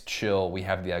ice, chill, we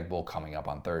have the Egg Bowl coming up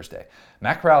on Thursday.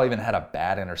 Matt Corral even had a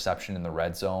bad interception in the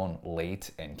red zone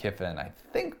late, and Kiffin, I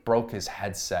think, broke his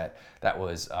headset. That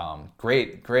was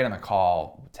great on the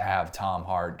call to have Tom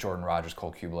Hart, Jordan Rogers,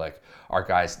 Cole Kubelik, our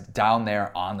guys down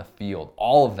there on the field,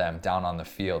 all of them down on the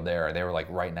field there. They were like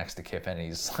right next to Kiffin, and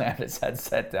he slammed his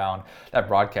headset down. That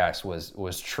broadcast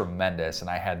was tremendous, and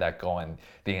I had that going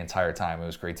the entire time. It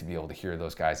was great to be able to hear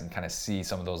those guys and kind of see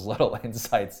some of those little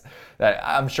insights that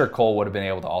I'm sure Cole would have been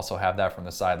able to also have that from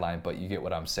the sideline, but you get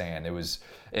what I'm saying.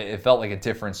 It felt like a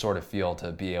different sort of feel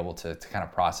to be able to kind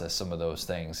of process some of those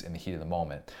things in the heat of the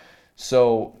moment.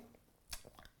 So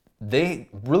they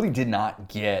really did not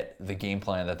get the game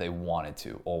plan that they wanted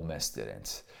to. Ole Miss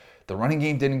didn't. The running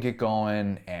game didn't get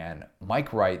going, and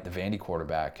Mike Wright, the Vandy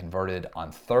quarterback, converted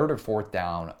on third or fourth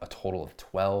down a total of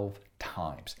 12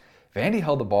 times. Vandy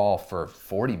held the ball for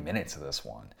 40 minutes of this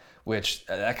one, which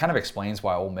that kind of explains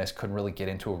why Ole Miss couldn't really get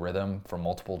into a rhythm for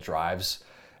multiple drives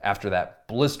after that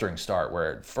blistering start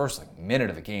where first minute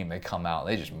of the game they come out,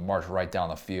 they just march right down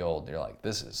the field. You're like,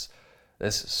 this is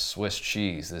Swiss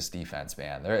cheese, this defense,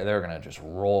 man. They're going to just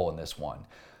roll in this one.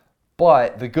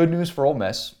 But the good news for Ole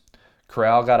Miss,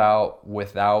 Corral got out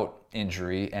without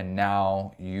injury, and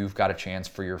now you've got a chance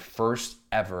for your first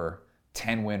ever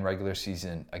 10-win regular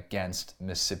season against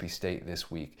Mississippi State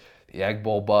this week. The Egg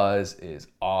Bowl buzz is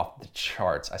off the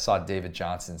charts. I saw David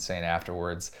Johnson saying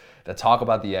afterwards that talk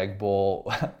about the Egg Bowl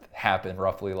happened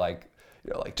roughly like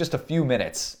just a few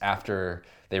minutes after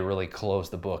they really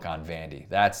closed the book on Vandy.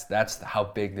 That's how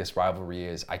big this rivalry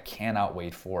is. I cannot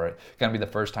wait for it. It's going to be the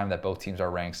first time that both teams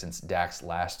are ranked since Dax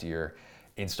last year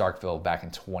in Starkville back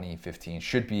in 2015.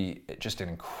 Should be just an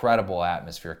incredible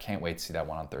atmosphere. Can't wait to see that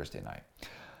one on Thursday night.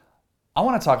 I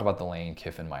want to talk about the Lane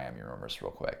Kiffin-Miami rumors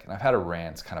real quick. And I've had a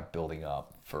rant kind of building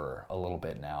up for a little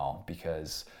bit now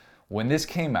because when this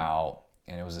came out,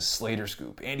 and it was a Slater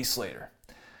scoop, Andy Slater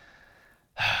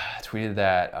tweeted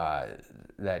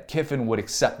that Kiffin would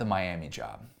accept the Miami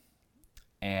job.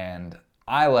 And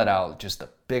I let out just the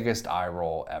biggest eye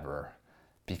roll ever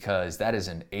because that is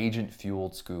an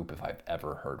agent-fueled scoop if I've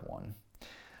ever heard one.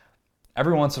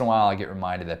 Every once in a while, I get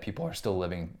reminded that people are still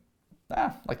living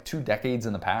like 2 decades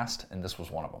in the past, and this was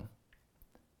one of them.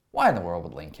 Why in the world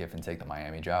would Lane Kiffin take the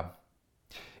Miami job?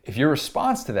 If your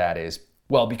response to that is,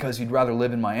 well, because he'd rather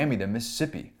live in Miami than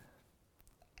Mississippi.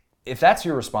 If that's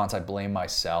your response, I blame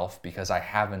myself because I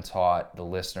haven't taught the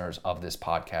listeners of this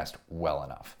podcast well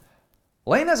enough.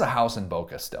 Lane has a house in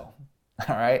Boca still,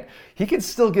 all right? He can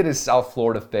still get his South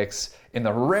Florida fix in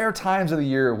the rare times of the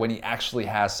year when he actually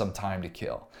has some time to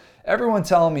kill. Everyone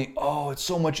telling me, oh, it's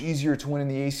so much easier to win in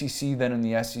the ACC than in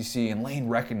the SEC, and Lane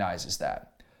recognizes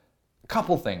that. A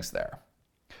couple things there.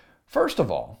 First of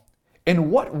all,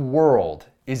 in what world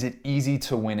is it easy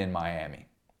to win in Miami?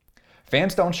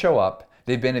 Fans don't show up.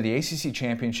 They've been to the ACC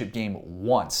championship game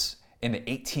once in the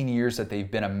 18 years that they've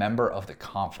been a member of the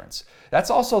conference. That's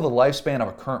also the lifespan of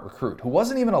a current recruit who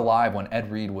wasn't even alive when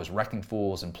Ed Reed was wrecking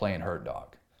fools and playing hurt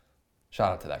dog.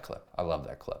 Shout out to that clip. I love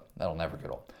that clip. That'll never get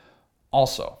old.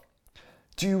 Also,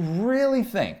 do you really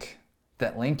think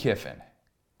that Lane Kiffin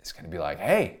is going to be like,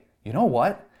 hey, you know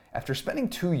what? After spending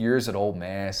 2 years at Ole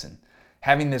Miss and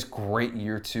having this great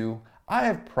year too, I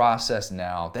have processed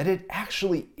now that it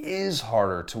actually is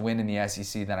harder to win in the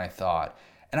SEC than I thought,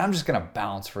 and I'm just going to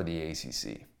bounce for the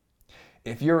ACC.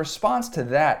 If your response to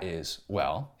that is,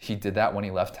 well, he did that when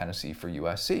he left Tennessee for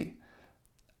USC.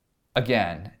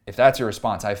 Again, if that's your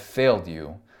response, I failed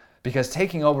you. Because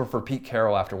taking over for Pete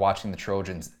Carroll after watching the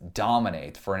Trojans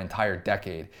dominate for an entire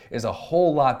decade is a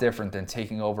whole lot different than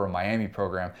taking over a Miami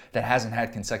program that hasn't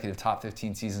had consecutive top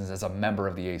 15 seasons as a member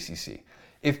of the ACC.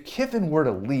 If Kiffin were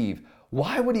to leave,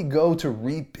 why would he go to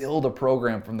rebuild a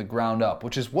program from the ground up,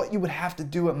 which is what you would have to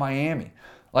do at Miami?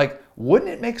 Like,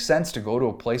 wouldn't it make sense to go to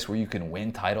a place where you can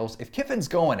win titles? If Kiffin's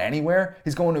going anywhere,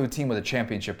 he's going to a team with a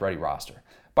championship-ready roster.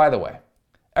 By the way,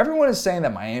 everyone is saying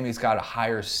that Miami's got a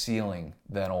higher ceiling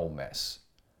than Ole Miss.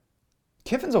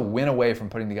 Kiffin's a win away from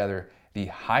putting together the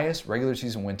highest regular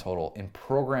season win total in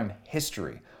program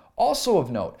history. Also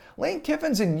of note, Lane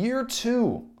Kiffin's in year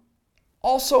 2.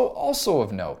 Also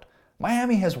of note,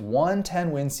 Miami has one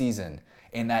 10-win season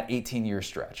in that 18-year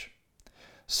stretch.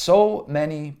 So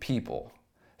many people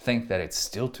think that it's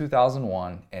still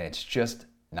 2001, and it's just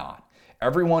not.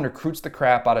 Everyone recruits the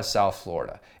crap out of South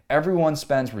Florida. Everyone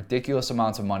spends ridiculous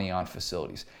amounts of money on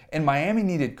facilities. And Miami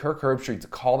needed Kirk Herbstreit to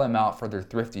call them out for their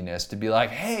thriftiness, to be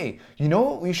like, hey, you know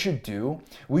what we should do?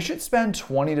 We should spend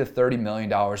 $20 to $30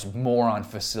 million more on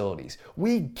facilities.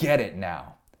 We get it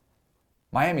now.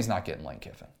 Miami's not getting Lane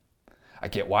Kiffin. I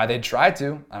get why they'd try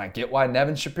to, and I get why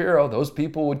Nevin Shapiro, those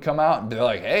people would come out and be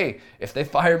like, hey, if they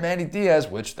fire Manny Diaz,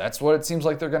 which that's what it seems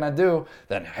like they're going to do,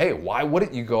 then hey, why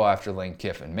wouldn't you go after Lane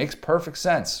Kiffin? Makes perfect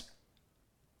sense.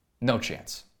 No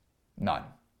chance. None.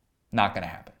 Not going to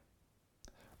happen.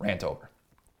 Rant over.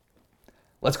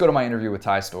 Let's go to my interview with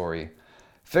Ty Storey.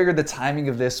 Figured the timing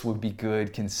of this would be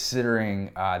good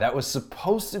considering that was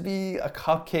supposed to be a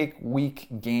cupcake week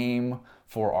game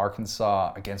for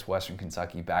Arkansas against Western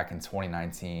Kentucky back in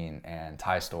 2019, and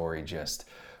Ty Storey just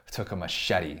took a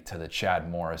machete to the Chad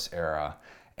Morris era,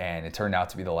 and it turned out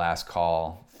to be the last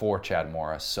call for Chad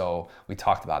Morris. So we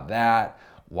talked about that,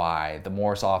 why the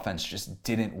Morris offense just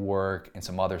didn't work, and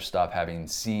some other stuff, having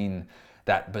seen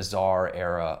that bizarre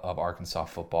era of Arkansas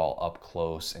football up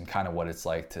close and kind of what it's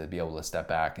like to be able to step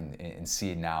back and see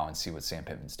it now and see what Sam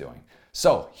Pittman's doing.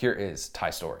 So here is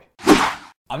Ty Storey.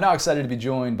 I'm now excited to be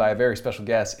joined by a very special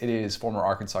guest. It is former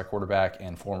Arkansas quarterback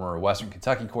and former Western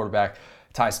Kentucky quarterback,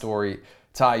 Ty Storey.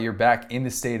 Ty, you're back in the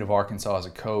state of Arkansas as a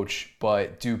coach,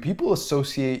 but do people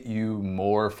associate you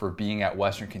more for being at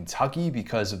Western Kentucky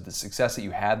because of the success that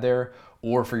you had there,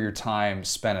 or for your time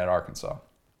spent at Arkansas?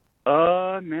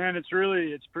 Man, it's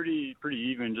pretty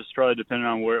even, just probably depending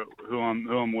on who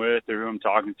I'm with or who I'm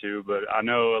talking to. But I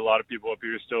know a lot of people up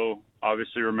here still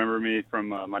obviously remember me from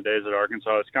my days at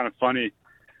Arkansas. It's kind of funny.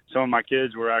 Some of my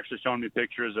kids were actually showing me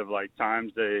pictures of like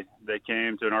times they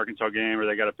came to an Arkansas game or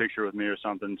they got a picture with me or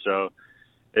something. So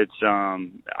it's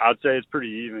I'd say it's pretty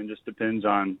even. Just depends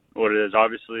on what it is.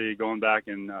 Obviously, going back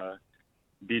and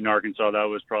beating Arkansas, that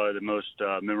was probably the most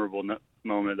memorable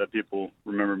moment that people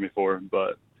remember me for.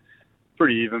 But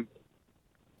pretty even.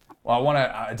 Well,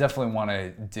 I definitely want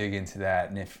to dig into that.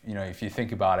 And if you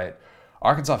think about it,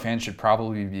 Arkansas fans should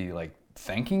probably be like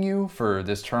thanking you for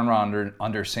this turnaround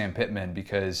under Sam Pittman,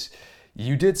 because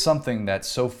you did something that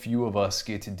so few of us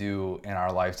get to do in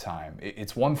our lifetime.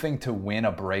 It's one thing to win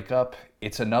a breakup.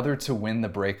 It's another to win the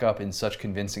breakup in such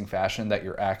convincing fashion that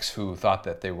your ex, who thought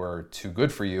that they were too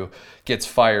good for you, gets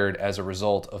fired as a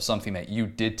result of something that you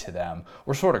did to them.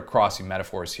 We're sort of crossing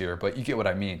metaphors here, but you get what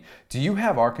I mean. Do you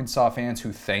have Arkansas fans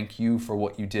who thank you for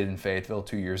what you did in Fayetteville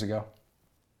 2 years ago?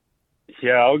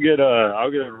 Yeah, I'll get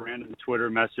a random Twitter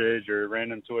message or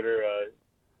random Twitter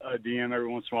DM every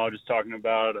once in a while, just talking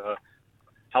about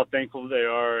how thankful they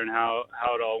are and how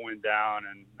it all went down.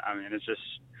 And I mean, it's just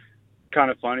kind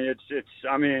of funny. It's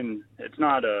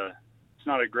not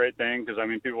a great thing, because I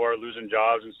mean, people are losing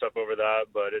jobs and stuff over that,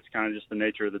 but it's kind of just the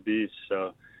nature of the beast.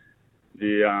 So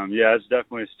it's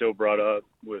definitely still brought up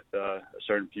with a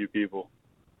certain few people.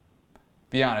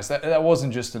 Be honest, that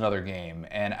wasn't just another game,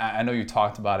 and I know you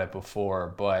talked about it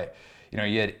before, but you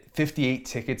had 58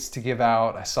 tickets to give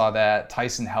out. I saw that.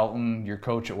 Tyson Helton, your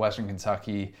coach at Western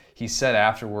Kentucky, he said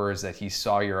afterwards that he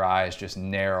saw your eyes just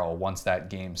narrow once that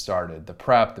game started. The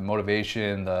prep, the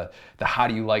motivation, the how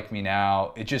do you like me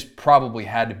now, it just probably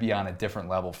had to be on a different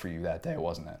level for you that day,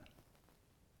 wasn't it?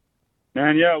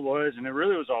 Man, yeah, it was, and it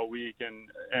really was all week.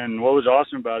 And what was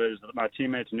awesome about it is that my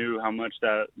teammates knew how much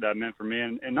that meant for me,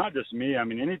 and not just me. I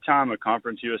mean, anytime a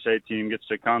Conference USA team gets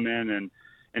to come in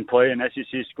and play an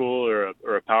SEC school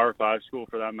or a Power 5 school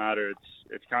for that matter,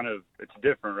 it's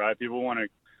different, right? People want to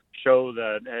show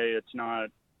that, hey,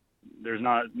 there's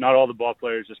not all the ball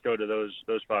players just go to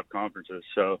those 5 conferences.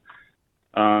 So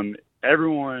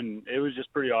everyone, it was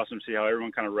just pretty awesome to see how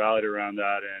everyone kind of rallied around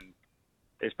that, and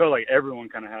it felt like everyone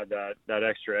kind of had that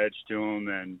extra edge to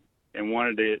them and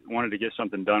wanted to get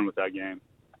something done with that game.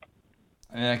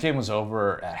 And that game was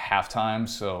over at halftime,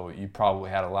 so you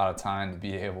probably had a lot of time to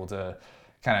be able to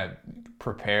kind of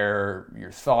prepare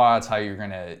your thoughts, how you're going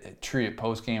to treat it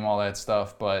post-game, all that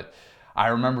stuff. But I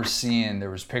remember seeing there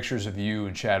was pictures of you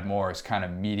and Chad Morris kind of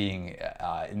meeting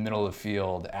in the middle of the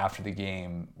field after the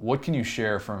game. What can you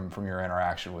share from your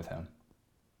interaction with him?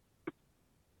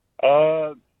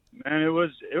 Man, it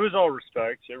was all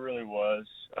respect. It really was.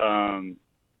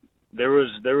 There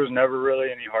was never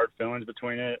really any hard feelings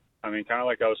between it. I mean, kind of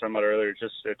like I was talking about earlier.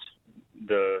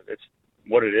 It's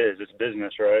what it is. It's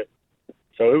business, right?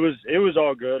 So it was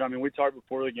all good. I mean, we talked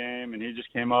before the game, and he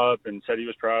just came up and said he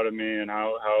was proud of me and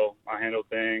how I handled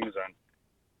things, and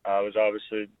I was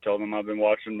obviously told him I've been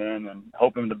watching them and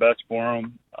hoping the best for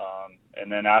them.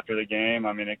 And then after the game,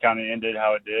 I mean, it kind of ended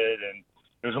how it did, and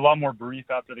there was a lot more brief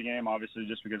after the game, obviously,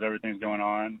 just because everything's going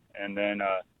on. And then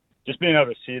just being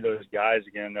able to see those guys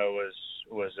again, though, was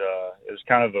it was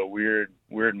kind of a weird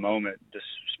moment. Just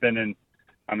spending,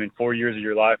 4 years of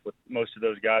your life with most of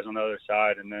those guys on the other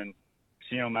side, and then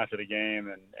seeing them after the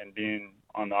game and being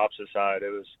on the opposite side.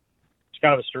 It's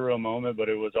kind of a surreal moment, but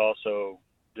it was also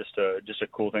just a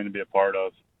cool thing to be a part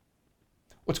of.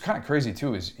 What's kind of crazy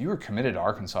too is you were committed to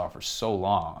Arkansas for so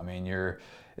long. I mean, you're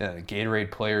the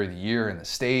Gatorade Player of the Year in the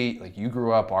state. Like, you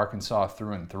grew up Arkansas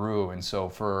through and through, and so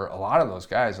for a lot of those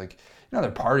guys, like,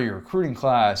 they're part of your recruiting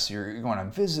class. You're going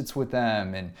on visits with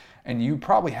them, and you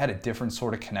probably had a different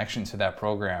sort of connection to that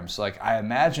program. So, like, I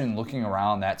imagine looking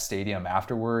around that stadium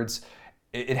afterwards,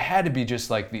 it had to be just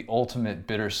like the ultimate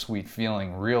bittersweet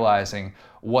feeling, realizing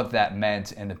what that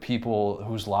meant and the people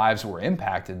whose lives were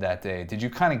impacted that day. Did you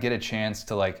kind of get a chance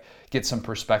to, like, get some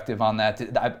perspective on that?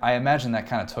 I imagine that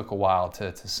kind of took a while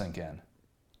to sink in.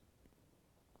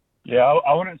 Yeah,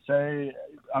 I wouldn't say.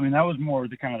 That was more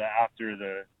the kind of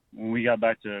when we got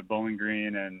back to Bowling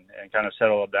Green and kind of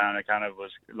settled down. It kind of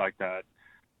was like that.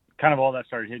 Kind of all that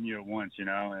started hitting you at once,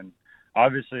 and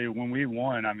obviously when we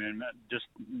won,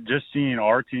 just seeing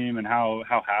our team and how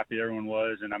happy everyone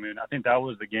was. And I think that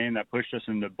was the game that pushed us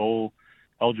into bowl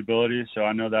eligibility. So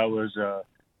I know that was,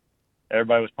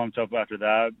 everybody was pumped up after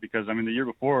that because, the year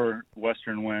before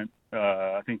Western went,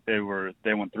 I think they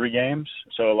won 3 games.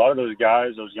 So a lot of those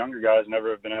guys, those younger guys, never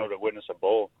have been able to witness a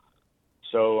bowl.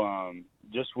 So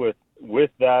just with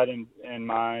that in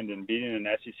mind and beating an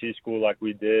SEC school like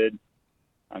we did,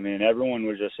 everyone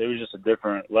was it was just a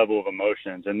different level of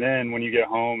emotions. And then when you get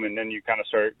home and then you kind of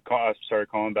start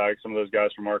calling back some of those guys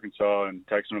from Arkansas and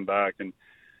texting them back. And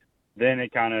then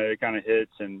it kind of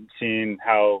hits, and seeing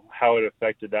how it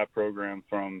affected that program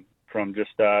from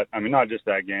just that. Not just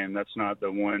that game. That's not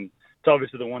the one. It's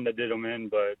obviously the one that did them in,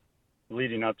 but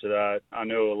leading up to that, I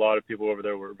know a lot of people over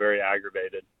there were very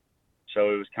aggravated.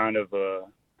 So it was kind of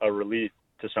a relief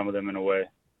to some of them in a way.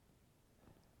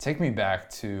 Take me back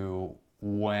to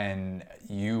when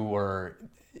you were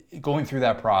going through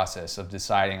that process of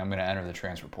deciding I'm going to enter the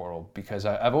transfer portal, because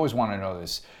I've always wanted to know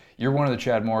this. You're one of the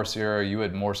Chad Morris era. You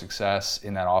had more success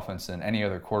in that offense than any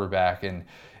other quarterback, and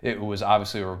it was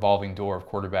obviously a revolving door of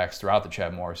quarterbacks throughout the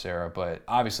Chad Morris era, but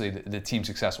obviously the team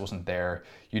success wasn't there.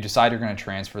 You decided you're going to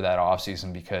transfer that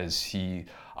offseason because he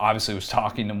obviously was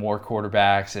talking to more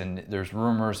quarterbacks, and there's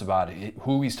rumors about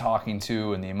who he's talking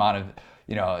to and the amount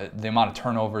of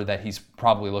turnover that he's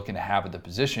probably looking to have at the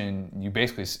position. You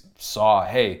basically saw,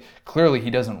 hey, clearly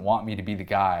he doesn't want me to be the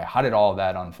guy. How did all of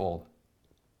that unfold?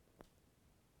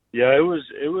 Yeah, there was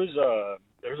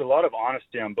a lot of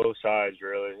honesty on both sides,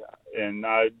 really, and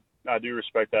I do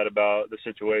respect that about the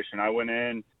situation. I went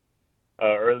in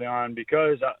early on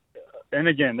because, and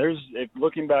again,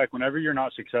 looking back, whenever you're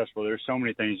not successful, there's so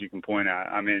many things you can point at.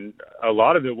 A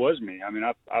lot of it was me.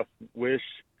 I wish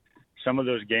some of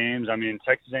those games,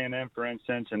 Texas A&M, for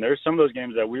instance, and there's some of those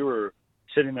games that we were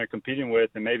sitting there competing with,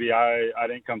 and maybe I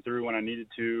didn't come through when I needed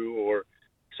to, or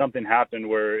something happened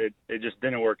where it just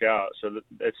didn't work out. So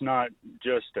it's not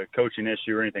just a coaching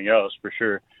issue or anything else, for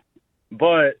sure.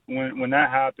 But when that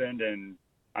happened, and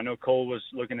I know Cole was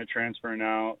looking at transferring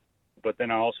out, but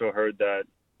then I also heard that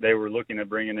they were looking at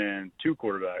bringing in 2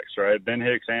 quarterbacks, right? Ben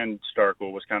Hicks and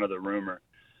Starkville was kind of the rumor.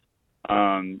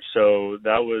 So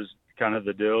that was kind of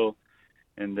the deal.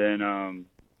 And then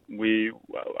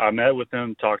I met with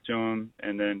him, talked to him,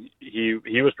 and then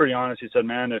he was pretty honest. He said,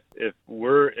 "Man, if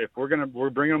we're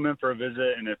bringing them in for a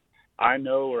visit, and if I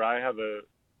know or I have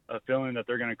a feeling that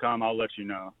they're gonna come, I'll let you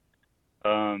know."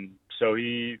 So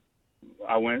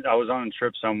I was on a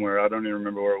trip somewhere. I don't even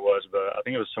remember where it was, but I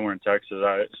think it was somewhere in Texas.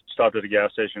 I stopped at a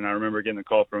gas station. I remember getting a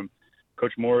call from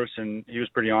Coach Morris, and he was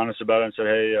pretty honest about it and said,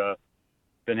 "Hey,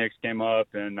 Ben Hicks came up,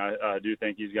 and I do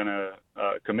think he's going to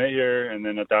commit here." And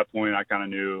then at that point, I kind of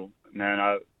knew, man,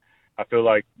 I feel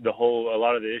like a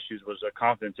lot of the issues was a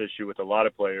confidence issue with a lot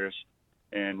of players.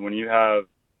 And when you have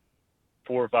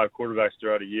 4 or 5 quarterbacks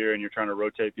throughout a year and you're trying to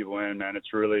rotate people in, man, it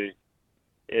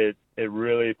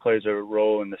really plays a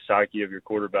role in the psyche of your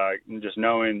quarterback. And just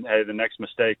knowing, hey, the next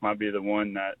mistake might be the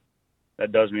one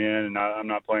that does me in, and I'm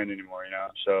not playing anymore,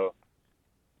 So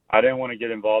I didn't want to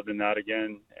get involved in that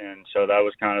again, and so that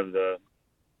was kind of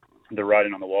the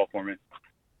writing on the wall for me.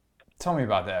 Tell me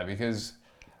about that, because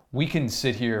we can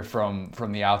sit here from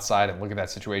the outside and look at that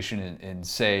situation and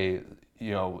say,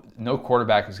 no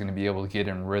quarterback is going to be able to get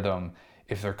in rhythm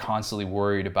if they're constantly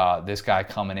worried about this guy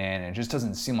coming in, and it just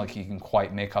doesn't seem like he can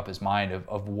quite make up his mind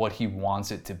of what he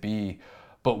wants it to be.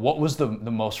 But what was the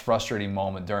most frustrating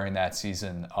moment during that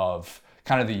season of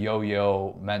kind of the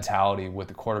yo-yo mentality with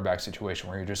the quarterback situation,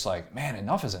 where you're just like, man,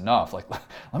 enough is enough. Like,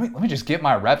 let me just get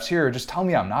my reps here, or just tell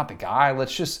me I'm not the guy.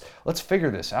 Let's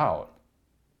figure this out.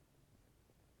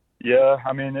 Yeah,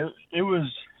 I mean, it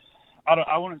was.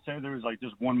 I wouldn't say there was like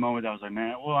just one moment that I was like,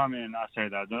 man. Well, I mean, I say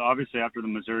that obviously after the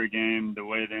Missouri game, the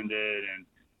way it ended, and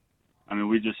I mean,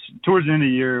 we just towards the end of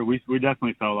the year, we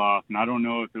definitely fell off, and I don't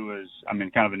know if it was, I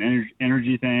mean, kind of an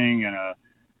energy thing and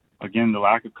again the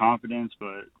lack of confidence,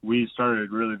 but we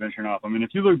started really venturing off. I mean,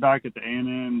 if you look back at the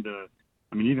A&M,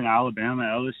 even Alabama,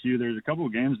 LSU, there's a couple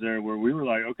of games there where we were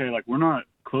like, okay, like we're not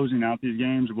closing out these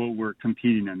games, but we're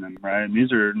competing in them, right? And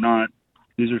these are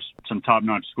some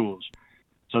top-notch schools.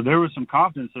 So there was some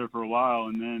confidence there for a while,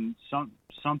 and then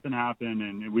something happened,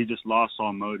 and we just lost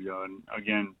all mojo. And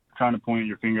again, trying to point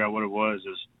your finger at what it was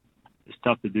is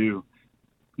tough to do.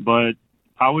 But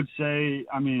I would say,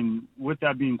 I mean, with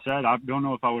that being said, I don't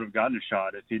know if I would have gotten a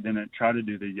shot if he didn't try to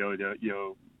do the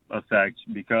yo-yo effect,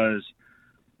 because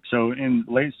so in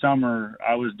late summer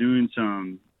I was doing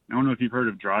I don't know if you've heard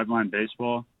of driveline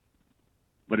baseball,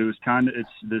 but it's kind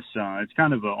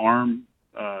of an arm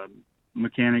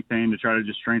mechanic thing to try to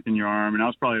just strengthen your arm, and I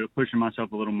was probably pushing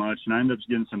myself a little much, and I ended up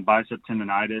getting some bicep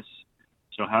tendonitis.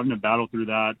 So having to battle through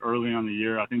that early on the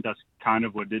year, I think that's kind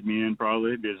of what did me in,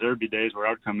 probably, because there would be days where I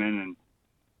would come in and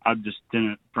I just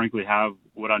didn't frankly have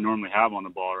what I normally have on the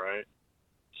ball, right?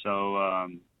 So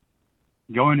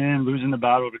going in, losing the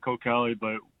battle to Cole Kelly,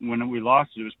 but when we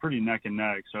lost it was pretty neck and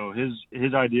neck. So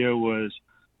his idea was,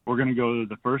 we're going to go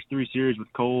the first 3 series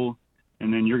with Cole,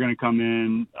 and then you're going to come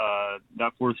in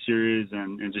that 4th series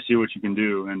and just see what you can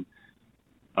do. And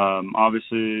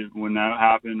obviously, when that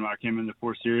happened, when I came in the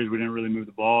 4th series, we didn't really move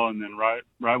the ball. And then right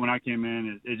when I came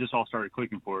in, it just all started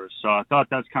clicking for us. So I thought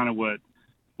that's kind of what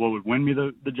would win me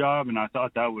the job, and I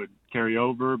thought that would carry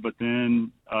over. But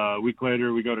then a week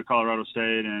later, we go to Colorado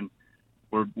State, and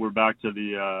we're back to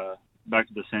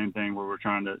the same thing where we're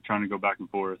trying to go back and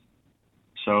forth.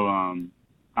 So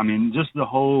I mean, just the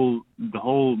whole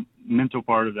mental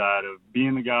part of that, of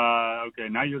being the guy. Okay,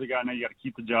 now you're the guy. Now you got to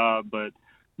keep the job, but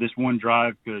this one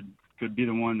drive could be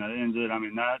the one that ends it. I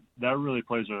mean, that really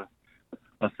plays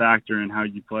a factor in how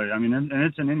you play. I mean, and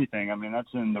it's in anything. I mean,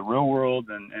 that's in the real world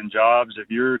and jobs. If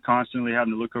you're constantly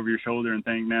having to look over your shoulder and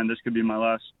think, man, this could be my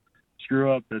last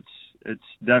screw up, it's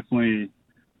definitely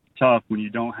tough when you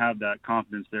don't have that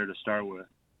confidence there to start with.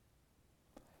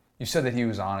 You said that he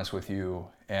was honest with you,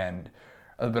 and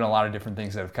there have been a lot of different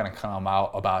things that have kind of come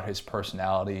out about his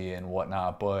personality and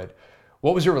whatnot, but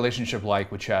what was your relationship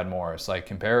like with Chad Morris? Like,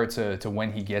 compare it to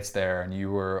when he gets there and you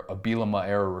were a Bielema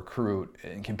era recruit,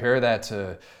 and compare that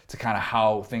to kind of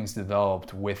how things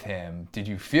developed with him. Did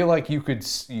you feel like you could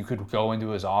go into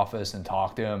his office and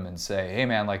talk to him and say, hey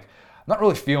man, like, I'm not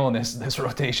really feeling this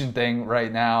rotation thing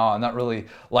right now. I'm not really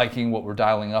liking what we're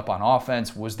dialing up on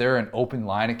offense. Was there an open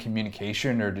line of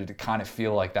communication, or did it kind of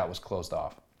feel like that was closed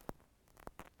off?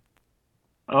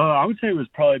 I would say it was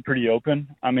probably pretty open.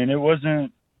 I mean, it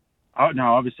wasn't.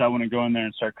 Now, obviously, I wouldn't go in there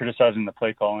and start criticizing the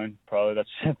play calling. Probably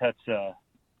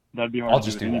that'd be hard I'll to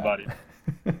just do with anybody.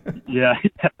 Yeah,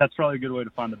 that's probably a good way to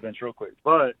find the bench real quick.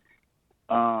 But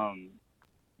what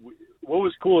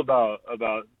was cool about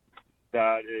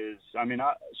that is, I mean,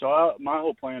 my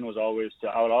whole plan was always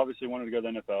I would obviously wanted to go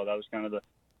to the NFL. That was kind of the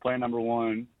plan number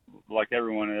one, like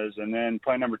everyone is, and then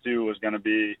plan number 2 was going to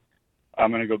be,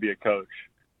 I'm going to go be a coach.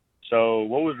 So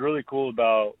what was really cool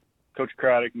about Coach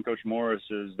Craddock and Coach Morris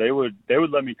is they would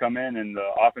let me come in the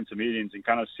offensive meetings and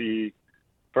kind of see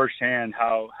firsthand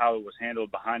how it was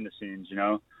handled behind the scenes, you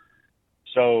know.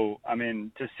 So, I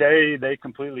mean, to say they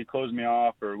completely closed me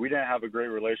off or we didn't have a great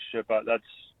relationship,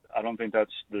 I don't think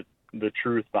that's the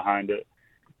truth behind it.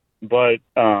 But,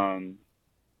 I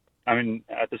mean,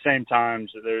 at the same time,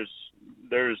 so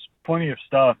there's plenty of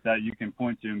stuff that you can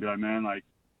point to and be like, man, like,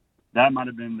 that might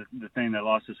have been the thing that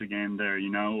lost us a game there,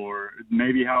 you know, or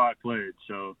maybe how I played.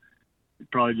 So it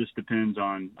probably just depends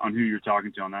on who you're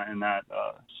talking to in that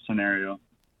scenario.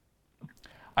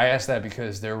 I asked that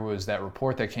because there was that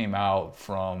report that came out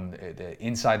from the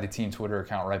Inside the Team Twitter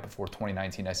account right before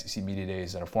 2019 SEC Media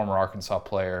Days that a former Arkansas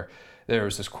player, there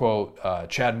was this quote,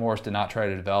 Chad Morris did not try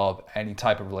to develop any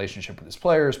type of relationship with his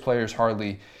players. Players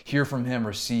hardly hear from him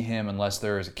or see him unless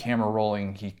there is a camera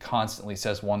rolling. He constantly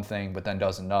says one thing but then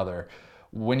does another.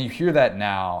 When you hear that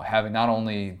now, having not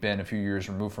only been a few years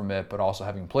removed from it, but also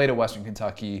having played at Western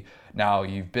Kentucky, now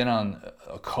you've been on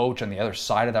a coach on the other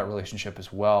side of that relationship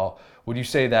as well. Would you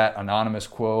say that anonymous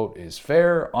quote is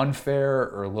fair, unfair,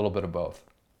 or a little bit of both?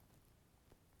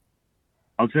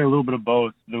 I would say a little bit of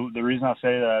both. The reason I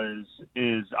say that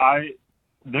is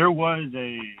there was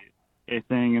a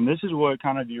thing, and this is what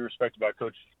kind of you respect about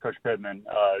Coach Pittman.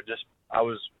 I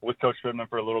was with Coach Pittman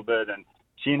for a little bit, and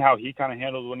seeing how he kind of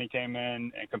handled when he came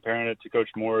in and comparing it to Coach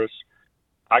Morris,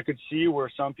 I could see where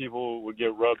some people would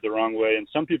get rubbed the wrong way, and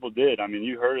some people did. I mean,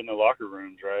 you heard in the locker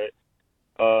rooms, right?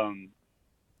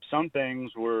 Some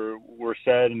things were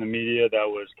said in the media that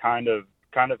was kind of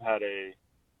had a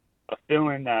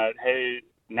feeling that, hey,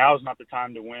 now's not the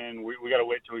time to win. We got to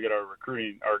wait till we get our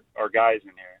recruiting, our guys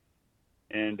in here.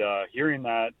 And hearing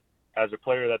that as a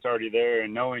player that's already there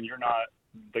and knowing you're not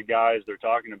the guys they're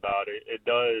talking about, it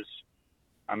does.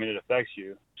 I mean, it affects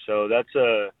you. So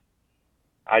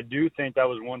I do think that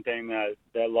was one thing that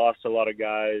lost a lot of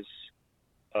guys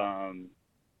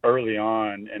early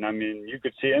on. And I mean, you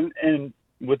could see, and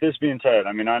with this being said,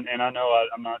 I mean, I know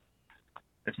I'm not.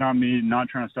 It's not me not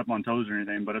trying to step on toes or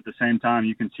anything, but at the same time,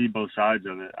 you can see both sides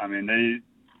of it. I mean,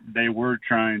 they were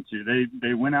trying to.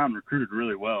 They went out and recruited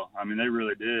really well. I mean, they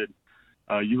really did.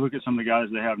 You look at some of the guys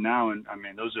they have now, and I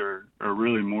mean, those are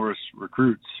really Morris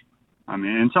recruits. I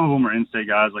mean, and some of them are in-state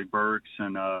guys like Burks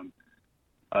and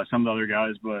some of the other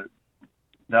guys, but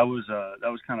that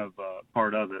was kind of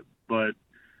part of it. But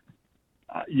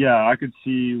yeah, I could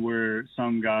see where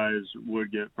some guys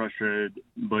would get frustrated,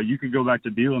 but you could go back to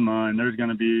Bielema, and there's going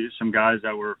to be some guys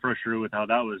that were frustrated with how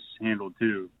that was handled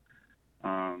too.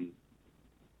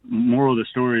 Moral of the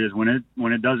story is when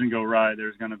it doesn't go right,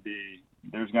 there's going to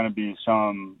be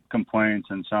some complaints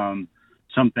and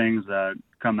some things that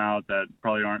come out that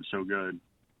probably aren't so good.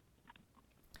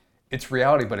 It's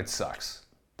reality, but it sucks.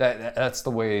 That's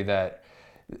the way that.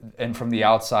 And from the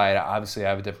outside, obviously I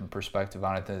have a different perspective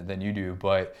on it than you do,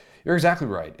 but you're exactly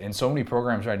right. And so many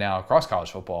programs right now across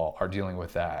college football are dealing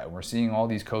with that. We're seeing all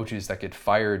these coaches that get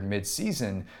fired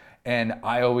mid-season, and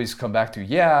I always come back to,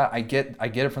 yeah, I get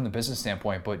it from the business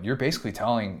standpoint, but you're basically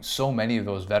telling so many of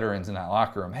those veterans in that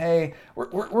locker room, hey,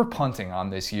 we're punting on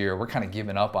this year. We're kind of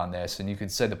giving up on this. And you could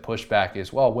say the pushback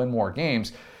is, well, win more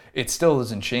games. It still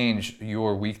doesn't change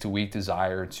your week-to-week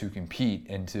desire to compete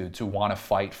and to want to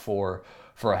fight for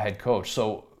a head coach.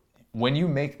 So when you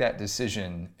make that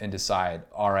decision and decide,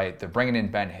 all right, they're bringing in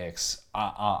Ben Hicks,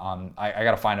 I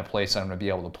got to find a place I'm going to be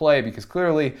able to play, because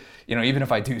clearly, even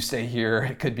if I do stay here,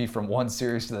 it could be from one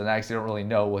series to the next. You don't really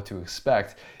know what to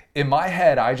expect. In my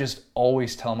head, I just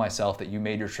always tell myself that you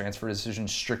made your transfer decision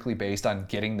strictly based on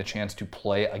getting the chance to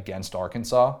play against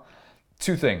Arkansas.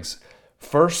 Two things.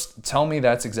 First, tell me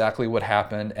that's exactly what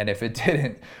happened, and if it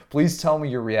didn't, please tell me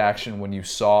your reaction when you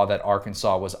saw that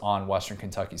Arkansas was on Western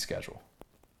Kentucky's schedule.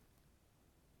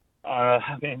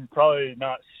 I mean, probably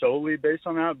not solely based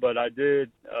on that, but I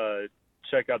did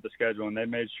check out the schedule, and they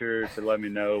made sure to let me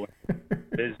know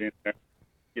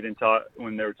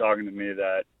when they were talking to me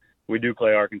that we do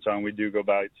play Arkansas and we do go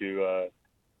back to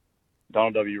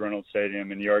Donald W. Reynolds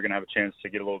Stadium, and you are going to have a chance to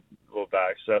get a little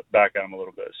back at them a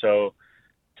little bit. So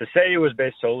to say it was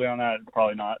based solely on that,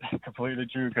 probably not completely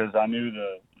true, because I knew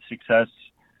the success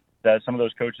that some of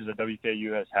those coaches at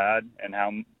WKU has had and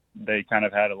how they kind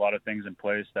of had a lot of things in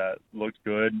place that looked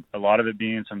good. A lot of it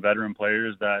being some veteran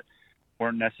players that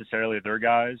weren't necessarily their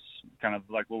guys, kind of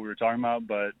like what we were talking about,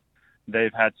 but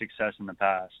they've had success in the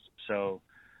past. So,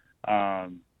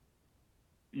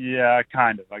 yeah,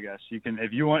 kind of, I guess. You can,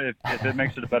 if you want, if it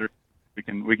makes it a better,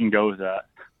 we can go with that.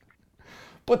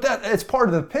 But it's part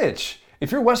of the pitch.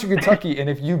 If you're Western Kentucky and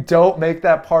if you don't make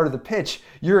that part of the pitch,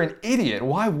 you're an idiot.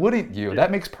 Why wouldn't you? Yeah.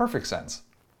 That makes perfect sense.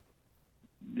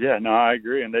 Yeah, no, I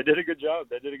agree, and they did a good job.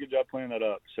 They did a good job playing that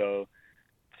up. So,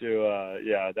 it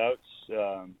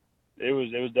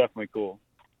was definitely cool.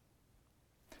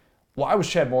 Why was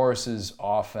Chad Morris's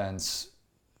offense?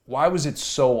 Why was it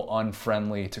so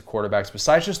unfriendly to quarterbacks?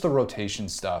 Besides just the rotation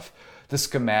stuff, the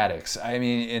schematics. I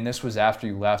mean, and this was after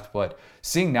you left, but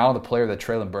seeing now the player that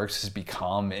Treylon Burks has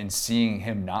become and seeing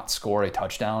him not score a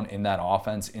touchdown in that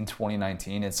offense in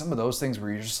 2019, and some of those things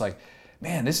where you're just like,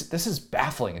 man, this is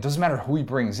baffling. It doesn't matter who he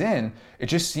brings in. It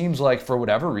just seems like for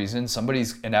whatever reason,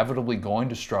 somebody's inevitably going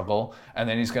to struggle, and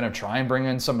then he's going to try and bring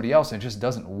in somebody else, and it just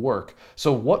doesn't work.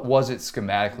 So what was it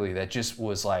schematically that just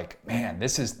was like, man,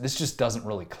 this just doesn't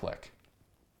really click?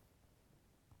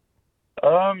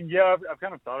 Yeah, I've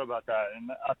kind of thought about that,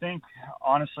 and I think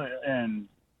honestly, and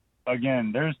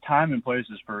again, there's time and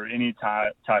places for any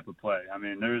type of play. I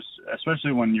mean,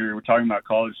 especially when you're talking about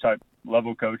college type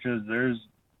level coaches, there's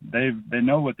they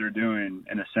know what they're doing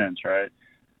in a sense, right?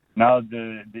 Now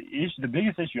the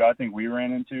biggest issue I think we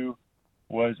ran into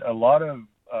was a lot of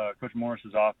Coach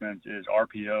Morris's offense is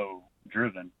RPO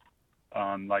driven.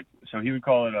 So he would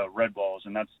call it red balls,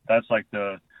 and that's like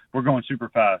we're going super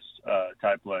fast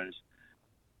type plays.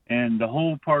 And the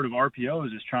whole part of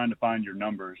RPOs is trying to find your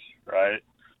numbers, right?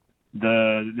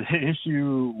 The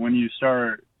issue when you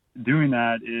start doing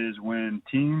that is when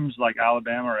teams like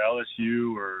Alabama or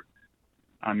LSU or,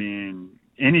 I mean,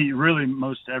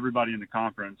 most everybody in the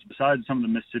conference, besides some of the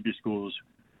Mississippi schools,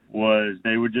 was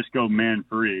they would just go man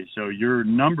free. So your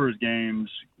numbers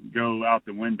games go out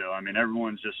the window. I mean,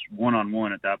 everyone's just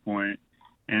one-on-one at that point.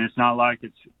 And it's not like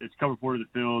it's cover four to the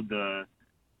field.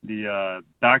 The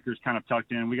backer's kind of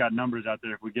tucked in. We got numbers out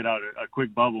there if we get out a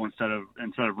quick bubble instead of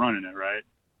running it, right?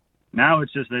 Now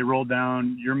it's just they roll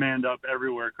down. You're manned up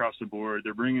everywhere across the board.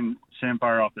 They're bringing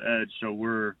Sandfire off the edge. So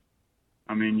you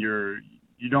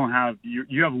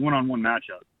have a one-on-one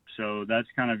matchup. So that's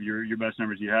kind of your best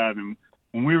numbers you have. And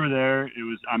when we were there, it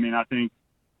was, I mean, I think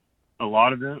a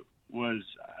lot of it was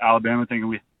Alabama thinking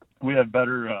we have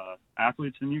better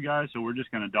athletes than you guys, so we're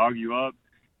just going to dog you up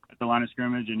at the line of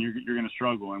scrimmage, and you're going to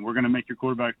struggle, and we're going to make your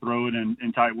quarterback throw it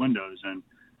in tight windows. And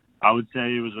I would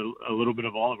say it was a little bit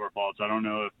of all of our faults. I don't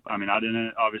know I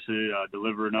didn't obviously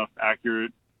deliver enough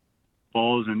accurate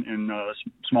balls in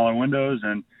smaller windows,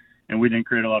 and we didn't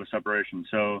create a lot of separation.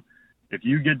 So if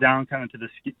you get down kind of to the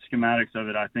schematics of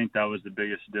it, I think that was the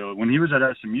biggest deal. When he was at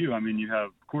SMU, I mean, you have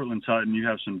Cortland Sutton, you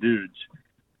have some dudes,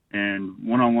 and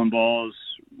one-on-one balls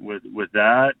with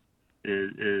that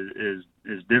is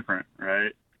different,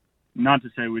 right? Not to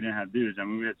say we didn't have dudes. I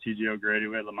mean, we had C.J. O'Grady,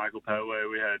 we had LaMichael Petway,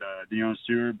 we had Deion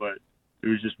Stewart, but it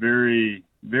was just very,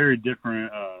 very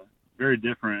different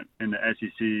in the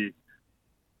SEC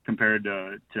compared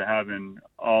to having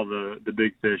all the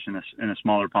big fish in a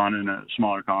smaller pond in a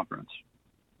smaller conference.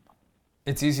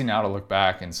 It's easy now to look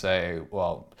back and say,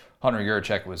 well, Hunter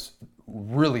Yurachek was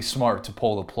really smart to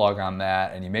pull the plug on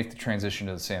that, and you make the transition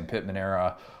to the Sam Pittman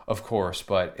era, of course,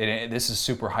 but this is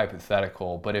super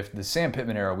hypothetical. But if the Sam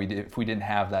Pittman era, if we didn't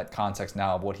have that context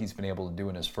now of what he's been able to do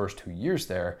in his first 2 years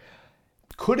there,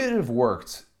 could it have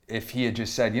worked if he had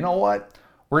just said, you know what,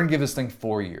 we're going to give this thing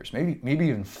 4 years, maybe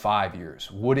even 5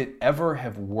 years? Would it ever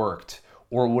have worked,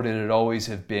 or would it always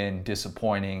have been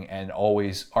disappointing and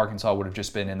always Arkansas would have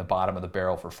just been in the bottom of the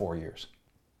barrel for 4 years?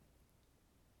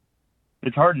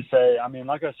 It's hard to say. I mean,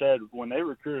 like I said, when they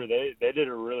recruited, they did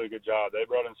a really good job. They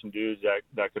brought in some dudes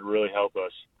that could really help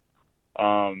us.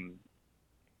 But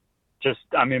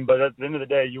at the end of the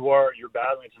day, you're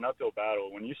battling. It's an uphill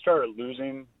battle. When you start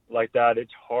losing like that,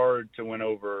 it's hard to win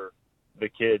over the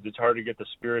kids. It's hard to get the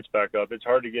spirits back up. It's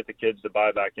hard to get the kids to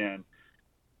buy back in.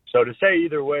 So to say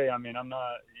either way, I mean,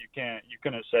 you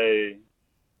couldn't say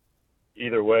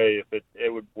either way if it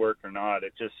would work or not.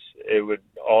 It would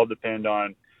all depend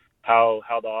on how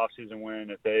the off season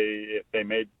went, if they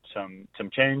made some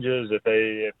changes, if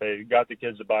they got the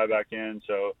kids to buy back in.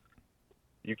 So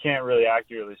you can't really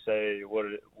accurately say would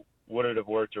it have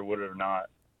worked or would it have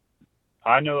not.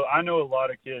 I know a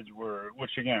lot of kids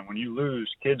which again, when you lose,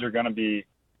 kids are gonna be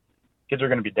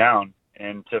down,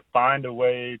 and to find a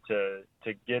way to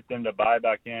get them to buy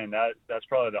back in, that's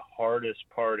probably the hardest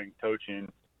part in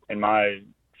coaching in my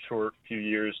short few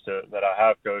years that I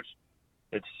have coached.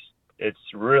 It's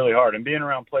really hard. And being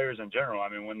around players in general, I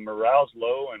mean, when morale's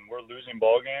low and we're losing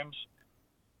ball games,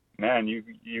 man, you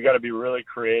got to be really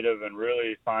creative and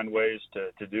really find ways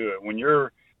to do it. When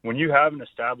you have an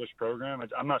established program,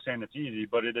 I'm not saying it's easy,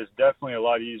 but it is definitely a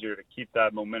lot easier to keep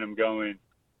that momentum going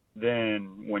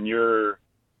than when you're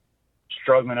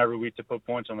struggling every week to put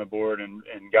points on the board and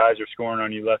guys are scoring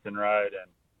on you left and right, and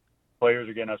players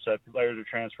are getting upset, players are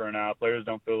transferring out, players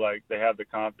don't feel like they have the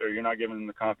or you're not giving them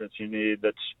the confidence you need.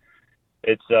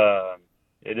 It's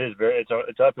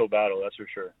uphill battle, that's for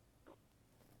sure.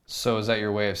 So is that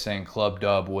your way of saying Club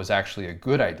Dub was actually a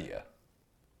good idea?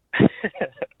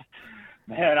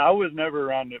 Man, I was never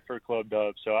around it for Club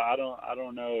Dub, so I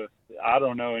don't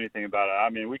know anything about it. I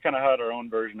mean, we kind of had our own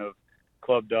version of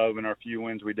Club Dub in our few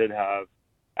wins we did have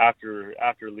after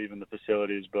leaving the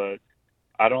facilities, but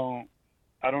I don't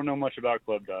know much about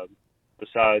Club Dub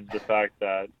besides the fact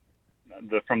that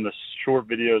from the short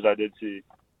videos I did see.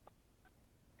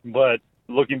 But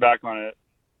looking back on it,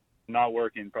 not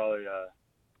working, probably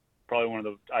one of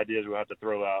the ideas we'll have to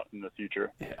throw out in the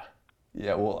future.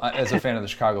 Yeah. Well, as a fan of the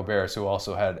Chicago Bears, who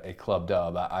also had a Club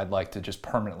Dub, I'd like to just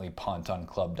permanently punt on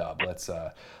Club Dub. Let's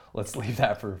leave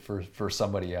that for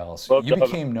somebody else. Club you Dub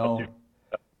became known.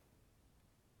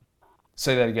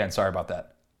 Say that again. Sorry about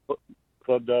that.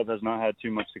 Club Dub has not had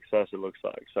too much success, it looks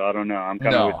like. So I don't know. I'm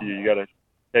kind of with you. You got to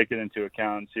take it into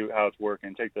account and see how it's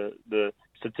working, take the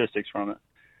statistics from it.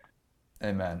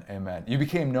 Amen. Amen. You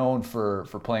became known for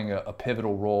playing a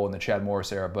pivotal role in the Chad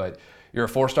Morris era, but you're a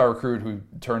 4-star recruit who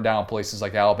turned down places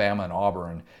like Alabama and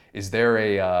Auburn. Is there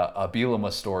a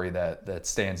Bielema story that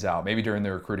stands out, maybe during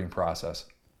the recruiting process?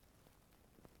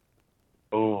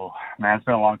 Oh, man, it's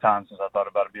been a long time since I thought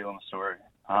about a Bielema story.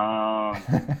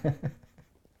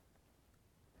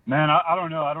 Man, I don't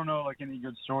know. I don't know, like, any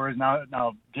good stories. Now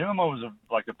Bielema was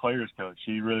a player's coach.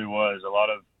 He really was. A lot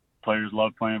of players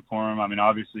loved playing for him. I mean,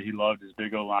 obviously he loved his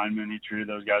big O linemen. He treated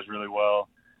those guys really well.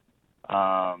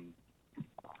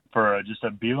 For just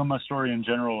a Bielema story in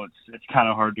general, it's kind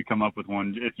of hard to come up with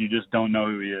one if you just don't know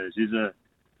who he is. He's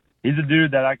a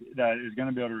dude that is going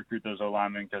to be able to recruit those O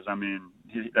linemen because, I mean,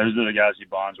 those are the guys he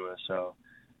bonds with. So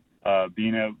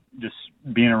being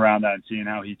around that and seeing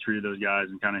how he treated those guys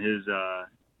and kind of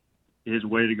his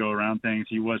way to go around things,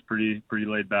 he was pretty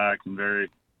laid back and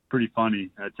pretty funny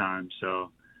at times.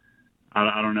 So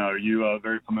I don't know. Are you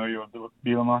very familiar with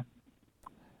Bielema?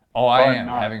 Oh, I am,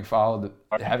 having followed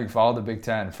the Big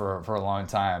Ten for a long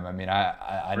time. I mean,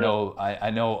 I know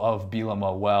of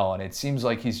Bielema well, and it seems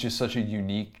like he's just such a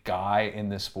unique guy in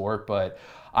this sport. But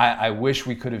I wish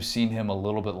we could have seen him a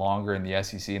little bit longer in the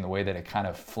SEC in the way that it kind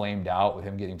of flamed out with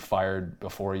him getting fired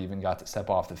before he even got to step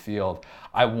off the field.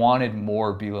 I wanted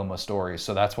more Bielema stories,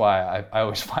 so that's why I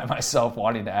always find myself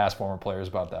wanting to ask former players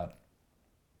about that.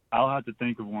 I'll have to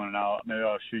think of one, and maybe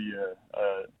I'll shoot you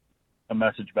a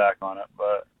message back on it.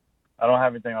 But I don't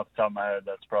have anything off the top of my head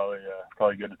that's probably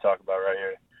good to talk about right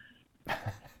here.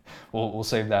 We'll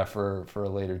save that for a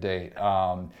later date.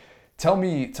 Tell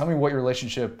me what your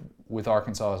relationship with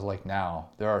Arkansas is like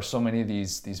now. There are so many of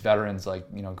these veterans like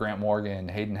Grant Morgan,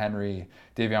 Hayden Henry,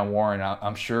 Davion Warren.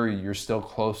 I'm sure you're still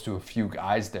close to a few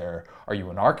guys there. Are you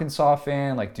an Arkansas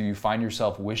fan? Like, do you find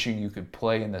yourself wishing you could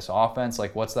play in this offense?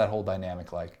 Like, what's that whole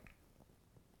dynamic like?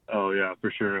 Oh yeah,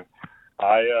 for sure.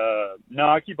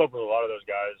 I keep up with a lot of those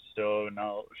guys still, and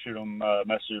I'll shoot them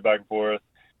messages back and forth.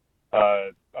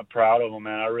 I'm proud of them,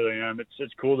 man. I really am.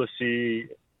 It's cool to see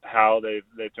how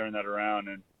they've turned that around,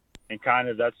 and kind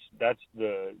of that's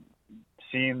the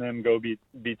seeing them go beat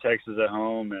Texas at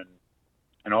home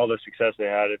and all the success they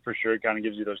had. It for sure kind of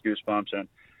gives you those goosebumps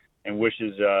and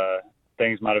wishes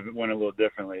things might have went a little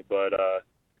differently, but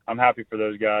I'm happy for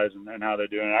those guys and how they're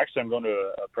doing. Actually, I'm going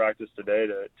to a practice today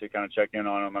to kind of check in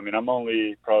on them. I mean, I'm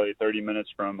only probably 30 minutes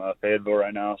from Fayetteville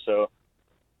right now, so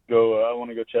I want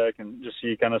to go check and just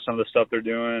see kind of some of the stuff they're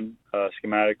doing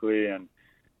schematically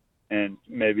and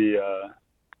maybe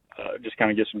just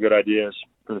kind of get some good ideas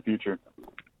for the future.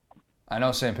 I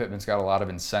know Sam Pittman's got a lot of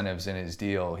incentives in his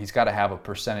deal. He's got to have a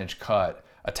percentage cut,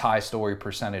 a Ty Storey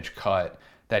percentage cut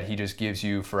that he just gives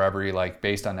you for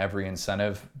based on every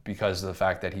incentive, because of the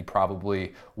fact that he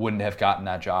probably wouldn't have gotten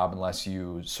that job unless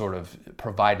you sort of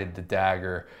provided the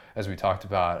dagger, as we talked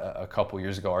about a couple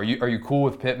years ago. Are you cool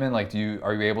with Pittman? Like,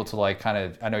 are you able to kind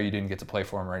of, I know you didn't get to play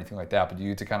for him or anything like that, but do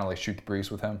you get to kind of shoot the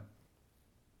breeze with him?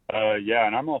 Yeah,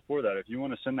 and I'm all for that. If you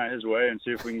want to send that his way and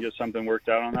see if we can get something worked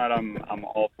out on that, I'm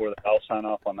all for that. I'll sign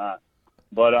off on that.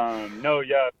 But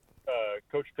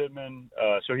Coach Pittman,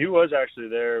 so he was actually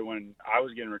there when I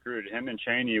was getting recruited. Him and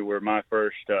Chaney were my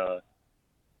first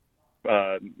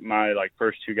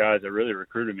first two guys that really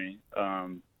recruited me.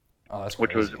 That's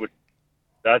crazy.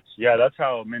 That's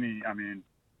how many. I mean,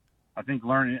 I think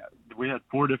we had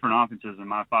 4 different offenses in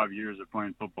my 5 years of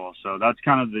playing football. So that's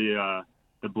kind of the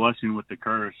blessing with the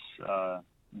curse,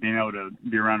 being able to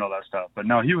be around all that stuff. But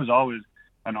no, he was always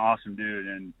an awesome dude,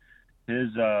 and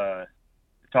his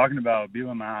talking about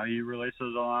Bielema, how he relates to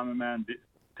those linemen, man.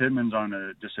 Pittman's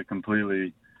on just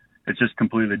completely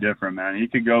different, man. He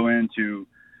could go into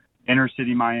inner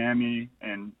city Miami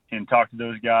and talk to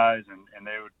those guys, and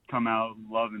they would come out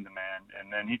loving the man.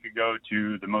 And then he could go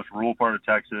to the most rural part of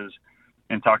Texas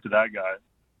and talk to that guy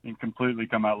and completely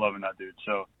come out loving that dude.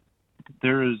 So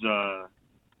there is no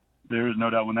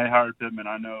doubt when they hired Pittman,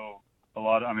 I know a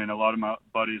lot of my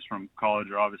buddies from college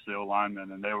are obviously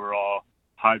O-linemen, and they were all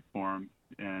hyped for him.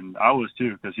 And I was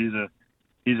too, because he's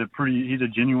a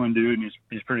genuine dude, and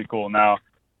he's pretty cool. Now,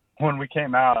 when we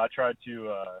came out, I tried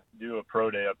to do a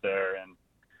pro day up there, and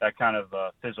that kind of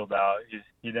fizzled out.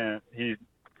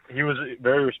 He was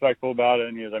very respectful about it,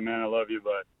 and he was like, "Man, I love you,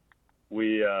 but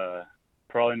we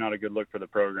probably not a good look for the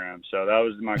program." So that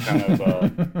was my kind of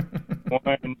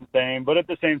one thing. But at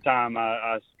the same time,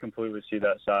 I completely see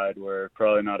that side where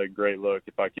probably not a great look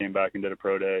if I came back and did a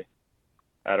pro day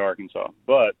at Arkansas.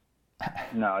 But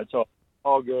no, it's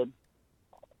all good.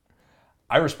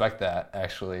 I respect that,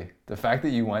 actually. The fact that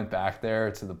you went back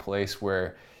there to the place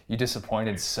where, you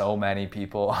disappointed so many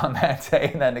people on that day,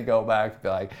 and then to go back and be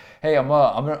like, hey, I'm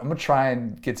gonna try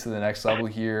and get to the next level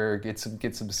here, get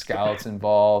some scouts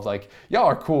involved. Like, y'all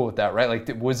are cool with that, right? Like,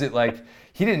 was it like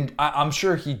he didn't? I'm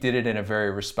sure he did it in a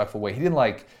very respectful way. He didn't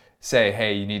like say,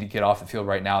 hey, you need to get off the field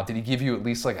right now. Did he give you at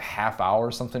least like a half hour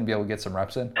or something to be able to get some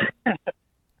reps in?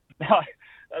 No,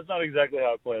 that's not exactly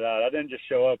how it played out. I didn't just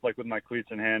show up like with my cleats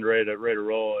in hand, ready to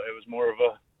roll. It was more of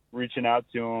a reaching out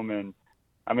to him, and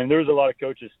I mean, there was a lot of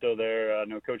coaches still there. I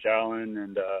know Coach Allen,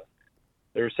 and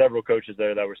there were several coaches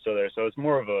there that were still there. So it's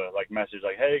more of a like message,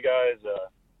 like, hey guys,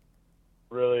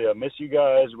 really miss you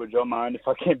guys. Would y'all mind if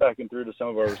I came back and threw to some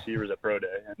of our receivers at Pro Day?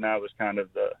 And that was kind of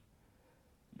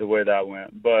the way that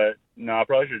went. But no, I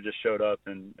probably should have just showed up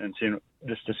and seen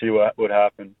just to see what would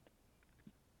happen.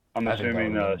 I'm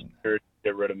assuming security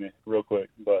get rid of me real quick,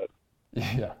 but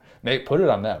yeah, put it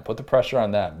on them. Put the pressure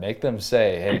on them. Make them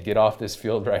say, hey, get off this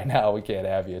field right now. We can't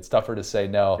have you. It's tougher to say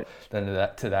no than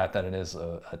it is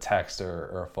a text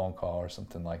or a phone call or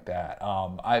something like that.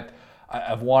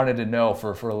 I've wanted to know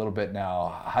for a little bit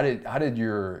now, how did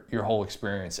your whole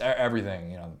experience,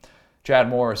 everything, Chad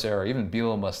Morris era, even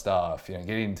Bielema stuff,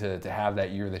 getting to have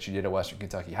that year that you did at Western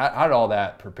Kentucky, how did all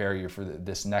that prepare you for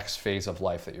this next phase of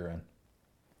life that you're in?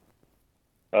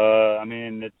 I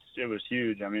mean, it was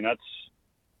huge. I mean,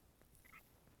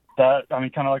 kind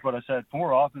of like what I said,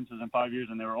 4 offenses in 5 years,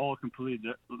 and they were all completely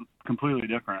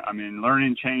different. I mean,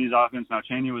 learning Chaney's offense. Now, Coach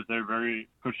Chaney was there very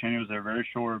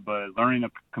short, but learning a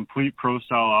complete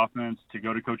pro-style offense to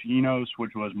go to Coach Enos,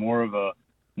 which was more of a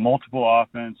multiple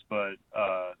offense, but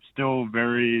still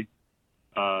very,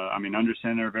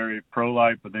 understand they're very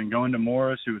pro-like. But then going to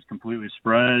Morris, who was completely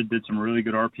spread, did some really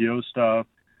good RPO stuff.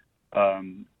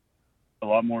 A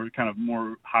lot more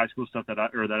more high school stuff that I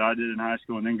did in high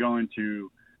school, and then going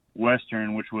to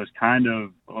Western, which was kind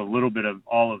of a little bit of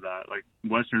all of that. Like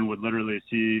Western would literally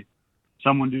see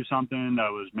someone do something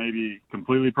that was maybe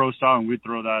completely pro style, and we'd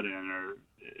throw that in, or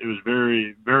it was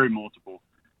very, very multiple.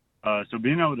 So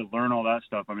being able to learn all that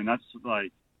stuff, I mean, that's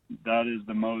like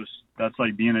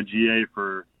being a GA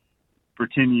for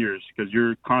 10 years, because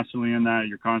you're constantly in that,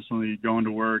 you're constantly going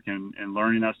to work and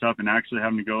learning that stuff, and actually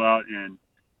having to go out and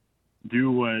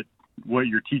do what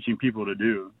you're teaching people to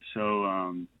do. So,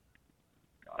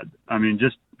 I mean,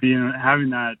 just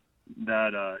having that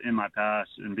in my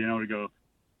past and being able to go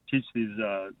teach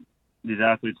these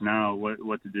athletes now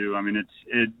what to do. I mean,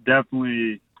 it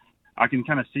definitely, I can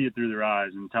kind of see it through their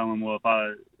eyes and tell them, well, if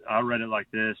I read it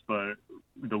like this, but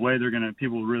the way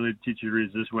people really teach you to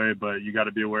read this way, but you got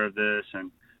to be aware of this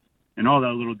and all that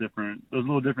those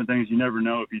little different things you never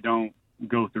know if you don't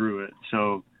go through it.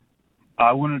 So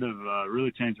I wouldn't have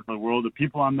really changed it for the world. The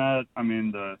people I met, I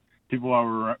mean, the people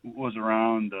I was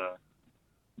around,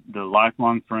 the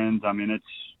lifelong friends. I mean,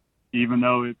 even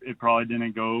though it probably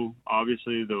didn't go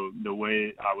obviously the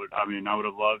way I would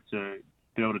have loved to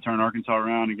be able to turn Arkansas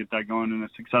around and get that going in a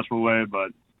successful way.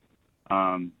 But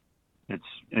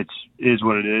it is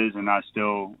what it is, and I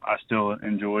still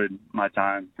enjoyed my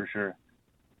time for sure.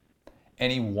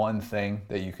 Any one thing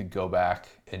that you could go back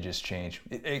and just change?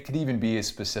 It could even be as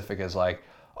specific as like,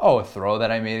 a throw that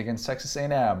I made against Texas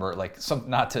A&M, or like some,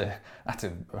 not to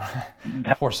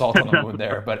pour salt on the wound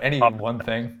there, but any one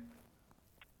thing.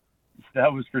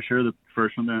 That was for sure the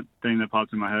first thing that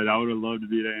popped in my head. I would have loved to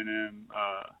beat A&M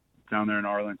down there in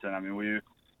Arlington. I mean, we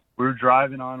were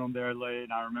driving on them there late,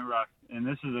 and I remember, and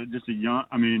this is just a young.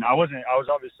 I mean, I was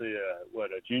obviously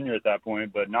a junior at that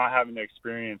point, but not having the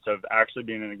experience of actually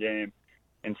being in a game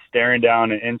and staring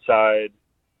down an inside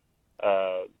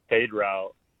fade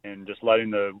route and just letting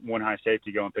the one high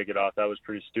safety go and pick it off. That was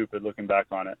pretty stupid looking back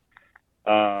on it.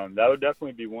 That would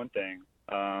definitely be one thing.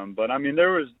 But I mean,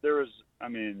 there was, I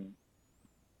mean,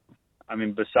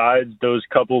 besides those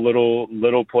couple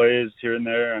little plays here and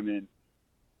there, I mean,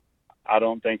 I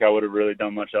don't think I would have really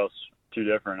done much else too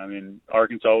different. I mean,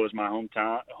 Arkansas was my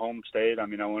home state. I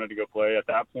mean, I wanted to go play at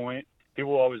that point.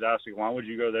 People always ask me, why would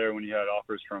you go there when you had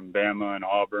offers from Bama and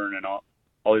Auburn and all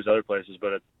these other places?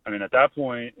 But at that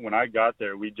point, when I got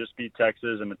there, we just beat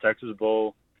Texas in the Texas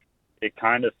Bowl. It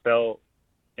kind of felt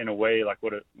in a way like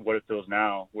what it feels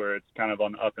now, where it's kind of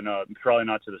on the up and up. Probably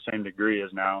not to the same degree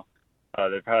as now.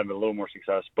 They've had a little more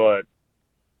success, but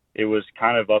it was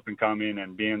kind of up and coming,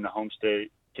 and being the home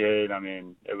state kid, I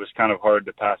mean, it was kind of hard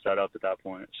to pass that up at that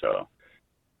point. So,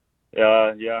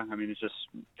 yeah, I mean, it's just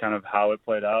kind of how it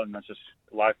played out, and that's just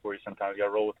life for you sometimes. You got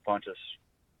to roll with the punches.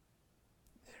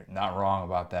 You're not wrong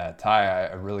about that. Ty,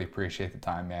 I really appreciate the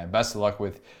time, man. Best of luck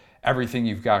with everything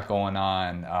you've got going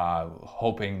on.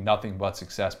 Hoping nothing but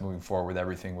success moving forward with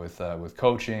everything, with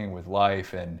coaching, with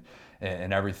life, and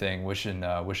everything. Wishing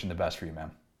the best for you,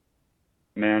 man.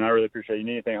 Man, I really appreciate it. You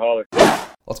need anything, holler.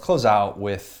 Let's close out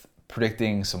with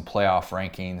predicting some playoff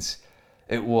rankings.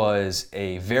 It was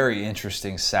a very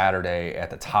interesting Saturday at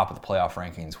the top of the playoff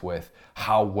rankings with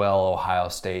how well Ohio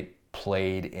State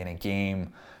played in a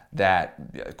game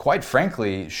that, quite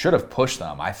frankly, should have pushed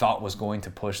them. I thought was going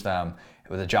to push them.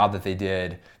 It was a job that they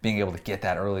did, being able to get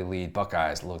that early lead.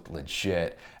 Buckeyes looked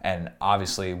legit. And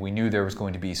obviously, we knew there was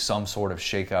going to be some sort of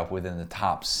shakeup within the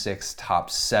top 6, top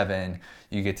 7.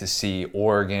 You get to see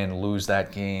Oregon lose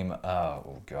that game.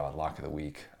 Oh, God, lock of the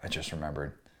week. I just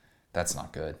remembered. That's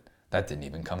not good. That didn't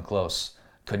even come close.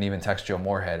 Couldn't even text Joe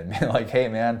Moorhead and be like, hey,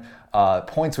 man,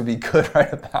 points would be good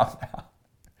right about now.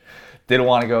 Didn't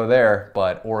want to go there,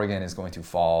 but Oregon is going to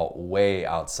fall way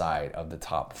outside of the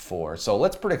top 4. So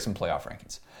let's predict some playoff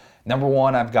rankings. Number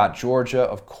 1, I've got Georgia.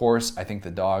 Of course, I think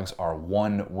the Dogs are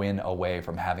 1 win away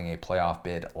from having a playoff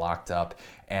bid locked up.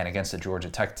 And against the Georgia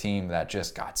Tech team that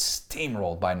just got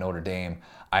steamrolled by Notre Dame,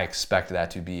 I expect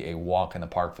that to be a walk in the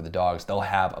park for the Dogs. They'll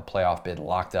have a playoff bid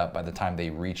locked up by the time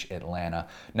they reach Atlanta.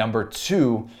 Number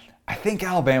 2, I think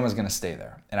Alabama's going to stay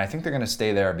there. And I think they're going to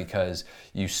stay there because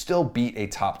you still beat a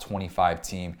top 25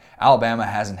 team. Alabama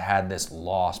hasn't had this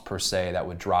loss per se that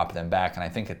would drop them back. And I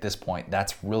think at this point,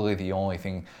 that's really the only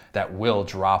thing that will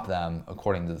drop them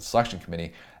according to the selection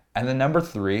committee. And then number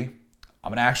 3, I'm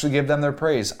going to actually give them their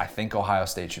praise. I think Ohio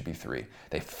State should be 3.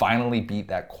 They finally beat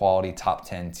that quality top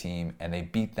 10 team, and they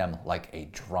beat them like a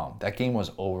drum. That game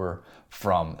was over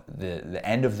from the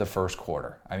end of the first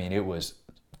quarter. I mean, it was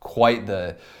quite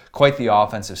the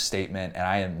offensive statement, and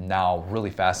I am now really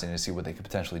fascinated to see what they could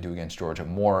potentially do against Georgia.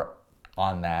 More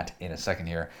on that in a second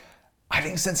here. I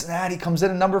think Cincinnati comes in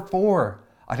at number 4.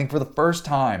 I think for the first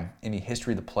time in the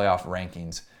history of the playoff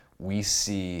rankings, we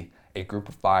see a group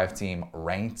of 5 team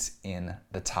ranked in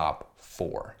the top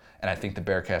 4. And I think the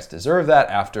Bearcats deserve that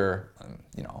after,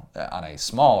 on a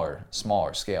smaller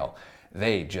scale.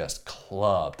 They just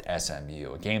clubbed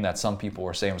SMU, a game that some people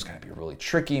were saying was going to be really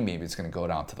tricky. Maybe it's going to go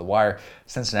down to the wire.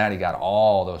 Cincinnati got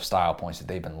all those style points that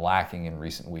they've been lacking in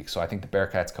recent weeks. So I think the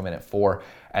Bearcats come in at 4.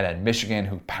 And then Michigan,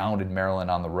 who pounded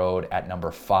Maryland on the road, at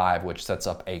number 5, which sets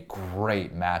up a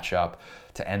great matchup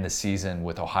to end the season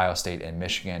with Ohio State and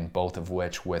Michigan, both of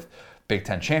which with Big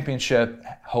Ten championship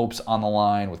hopes on the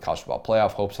line, with college football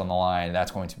playoff hopes on the line.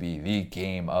 That's going to be the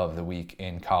game of the week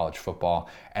in college football.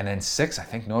 And then 6, I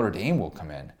think Notre Dame will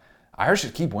come in. Irish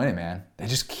should keep winning, man. They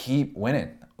just keep winning.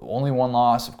 Only one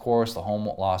loss, of course, the home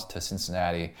loss to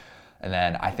Cincinnati. And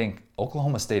then I think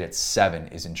Oklahoma State at 7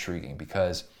 is intriguing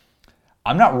because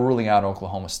I'm not ruling out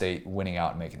Oklahoma State winning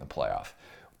out and making the playoff.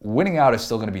 Winning out is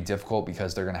still going to be difficult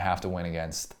because they're going to have to win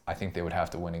against, I think they would have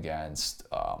to win against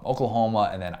Oklahoma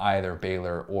and then either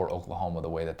Baylor or Oklahoma the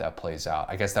way that plays out.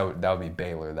 I guess that would be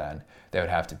Baylor then. They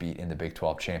would have to beat in the Big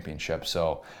 12 championship.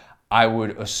 So I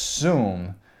would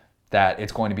assume that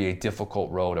it's going to be a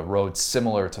difficult road, a road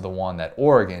similar to the one that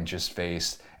Oregon just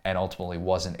faced and ultimately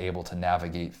wasn't able to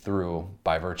navigate through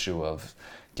by virtue of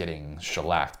getting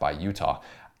shellacked by Utah.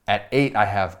 At 8, I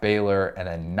have Baylor, and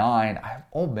then 9, I have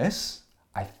Ole Miss.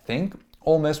 I think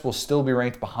Ole Miss will still be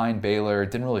ranked behind Baylor.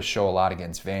 It didn't really show a lot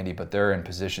against Vandy, but they're in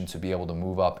position to be able to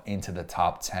move up into the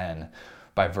top 10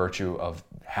 by virtue of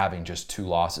having just 2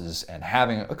 losses and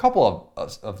having a couple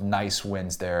of nice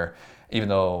wins there, even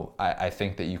though I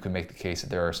think that you can make the case that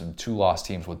there are some 2-loss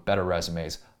teams with better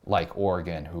resumes like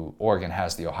Oregon, who Oregon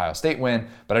has the Ohio State win,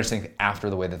 but I just think after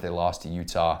the way that they lost to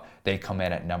Utah, they come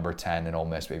in at number 10 and Ole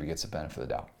Miss maybe gets the benefit of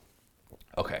the doubt.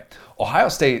 Okay, Ohio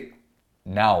State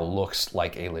now looks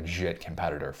like a legit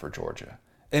competitor for Georgia.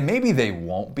 And maybe they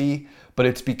won't be, but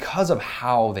it's because of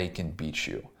how they can beat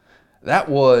you. That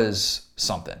was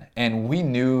something. And we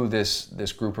knew this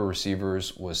group of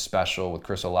receivers was special with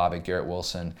Chris Olave, Garrett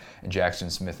Wilson, and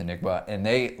Jackson Smith-Njigba, and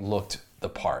they looked the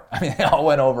part. I mean, they all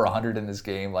went over 100 in this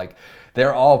game. Like,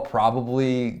 they're all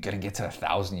probably going to get to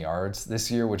 1,000 yards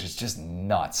this year, which is just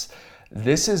nuts.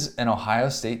 This is an Ohio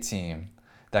State team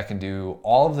that can do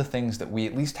all of the things that we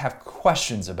at least have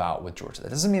questions about with Georgia.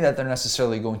 That doesn't mean that they're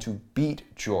necessarily going to beat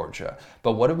Georgia.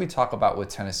 But what did we talk about with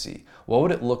Tennessee? What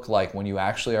would it look like when you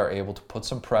actually are able to put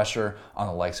some pressure on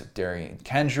the likes of Darian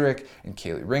Kendrick and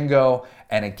Kaylee Ringo,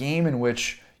 and a game in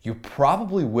which you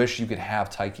probably wish you could have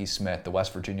Tyke Smith, the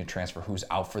West Virginia transfer who's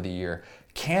out for the year.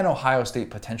 Can Ohio State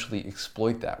potentially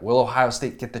exploit that? Will Ohio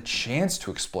State get the chance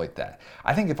to exploit that?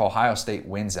 I think if Ohio State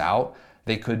wins out,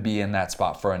 they could be in that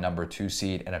spot for a number 2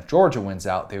 seed. And if Georgia wins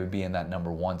out, they would be in that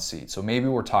number 1 seed. So maybe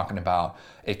we're talking about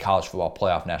a college football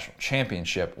playoff national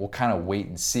championship. We'll kind of wait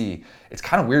and see. It's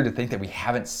kind of weird to think that we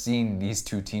haven't seen these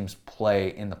 2 teams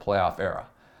play in the playoff era.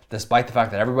 despite the fact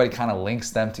that everybody kind of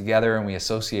links them together and we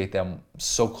associate them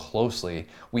so closely,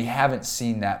 we haven't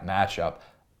seen that matchup.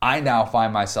 I now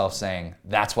find myself saying,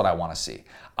 that's what I want to see.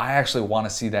 I actually want to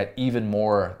see that even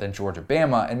more than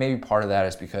Georgia-Bama, and maybe part of that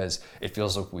is because it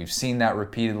feels like we've seen that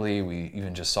repeatedly. We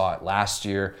even just saw it last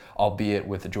year, albeit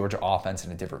with the Georgia offense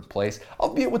in a different place,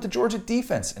 albeit with the Georgia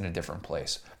defense in a different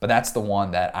place. But that's the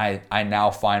one that I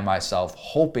now find myself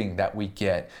hoping that we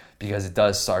get, because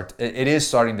it is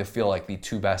starting to feel like the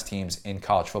two best teams in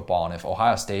college football. And if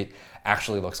Ohio State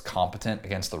actually looks competent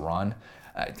against the run,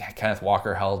 Kenneth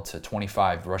Walker held to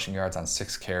 25 rushing yards on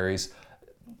 6 carries.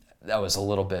 That was a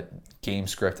little bit game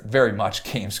script, very much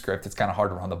game script. It's kind of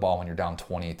hard to run the ball when you're down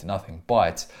 28-0.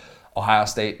 But Ohio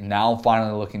State now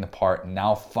finally looking the part,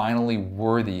 now finally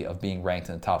worthy of being ranked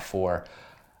in the top 4.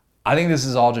 I think this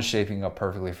is all just shaping up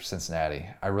perfectly for Cincinnati.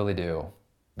 I really do.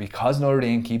 Because Notre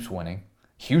Dame keeps winning.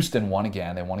 Houston won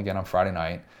again. They won again on Friday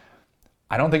night.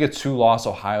 I don't think a 2-loss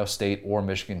Ohio State or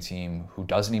Michigan team who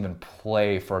doesn't even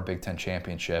play for a Big Ten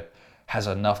championship has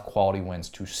enough quality wins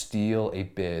to steal a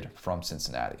bid from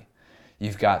Cincinnati.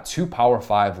 You've got 2 Power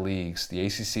 5 leagues, the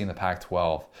ACC and the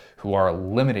Pac-12, who are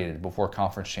eliminated before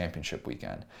conference championship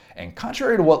weekend. And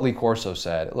contrary to what Lee Corso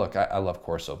said, look, I love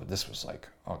Corso, but this was like,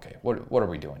 okay, what are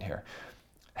we doing here?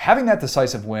 Having that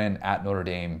decisive win at Notre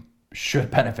Dame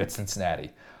should benefit Cincinnati.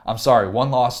 I'm sorry,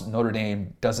 1 loss Notre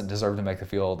Dame doesn't deserve to make the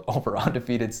field over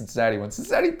undefeated Cincinnati when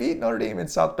Cincinnati beat Notre Dame in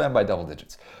South Bend by double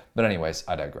digits. But anyways,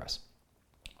 I digress.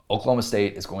 Oklahoma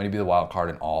State is going to be the wild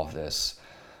card in all of this.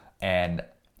 And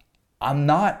I'm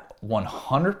not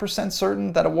 100%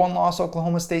 certain that a 1-loss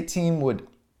Oklahoma State team would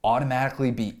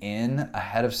automatically be in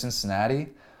ahead of Cincinnati.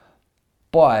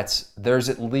 But there's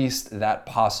at least that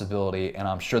possibility, and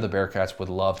I'm sure the Bearcats would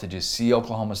love to just see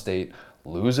Oklahoma State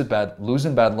lose in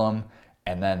Bedlam,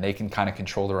 and then they can kind of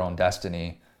control their own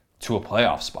destiny to a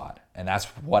playoff spot. And that's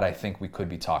what I think we could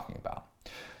be talking about.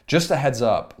 Just a heads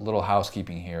up, little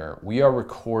housekeeping here. We are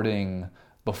recording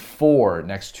before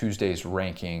next Tuesday's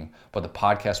ranking, but the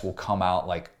podcast will come out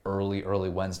like early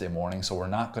Wednesday morning, so we're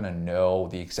not going to know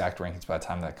the exact rankings by the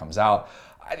time that comes out.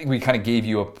 I think we kind of gave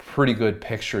you a pretty good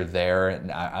picture there,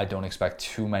 and I don't expect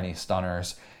too many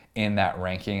stunners in that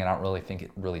ranking, and I don't really think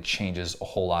it really changes a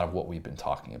whole lot of what we've been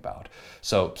talking about.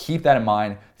 So keep that in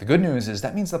mind. The good news is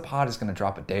that means the pod is going to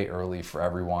drop a day early for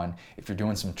everyone. If you're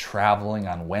doing some traveling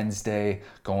on Wednesday,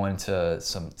 going to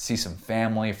see some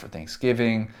family for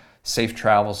Thanksgiving, safe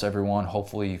travels, everyone.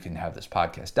 Hopefully you can have this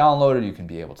podcast downloaded. You can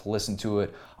be able to listen to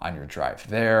it on your drive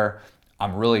there.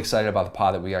 I'm really excited about the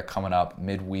pod that we got coming up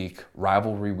midweek,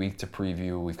 rivalry week to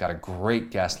preview. We've got a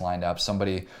great guest lined up,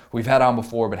 somebody we've had on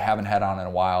before but haven't had on in a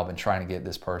while. Been trying to get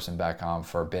this person back on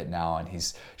for a bit now, and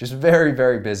he's just very,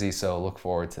 very busy, so look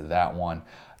forward to that one.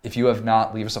 If you have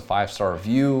not, leave us a 5-star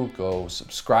review. Go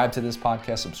subscribe to this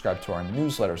podcast, subscribe to our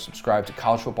newsletter, subscribe to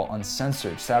College Football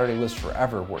Uncensored, Saturday List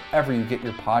Forever, wherever you get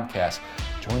your podcasts.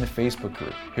 Join the Facebook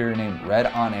group. Hear your name read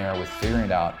on air with Figuring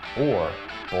It Out or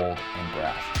Bold and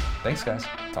Brash. Thanks, guys.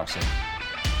 Talk soon.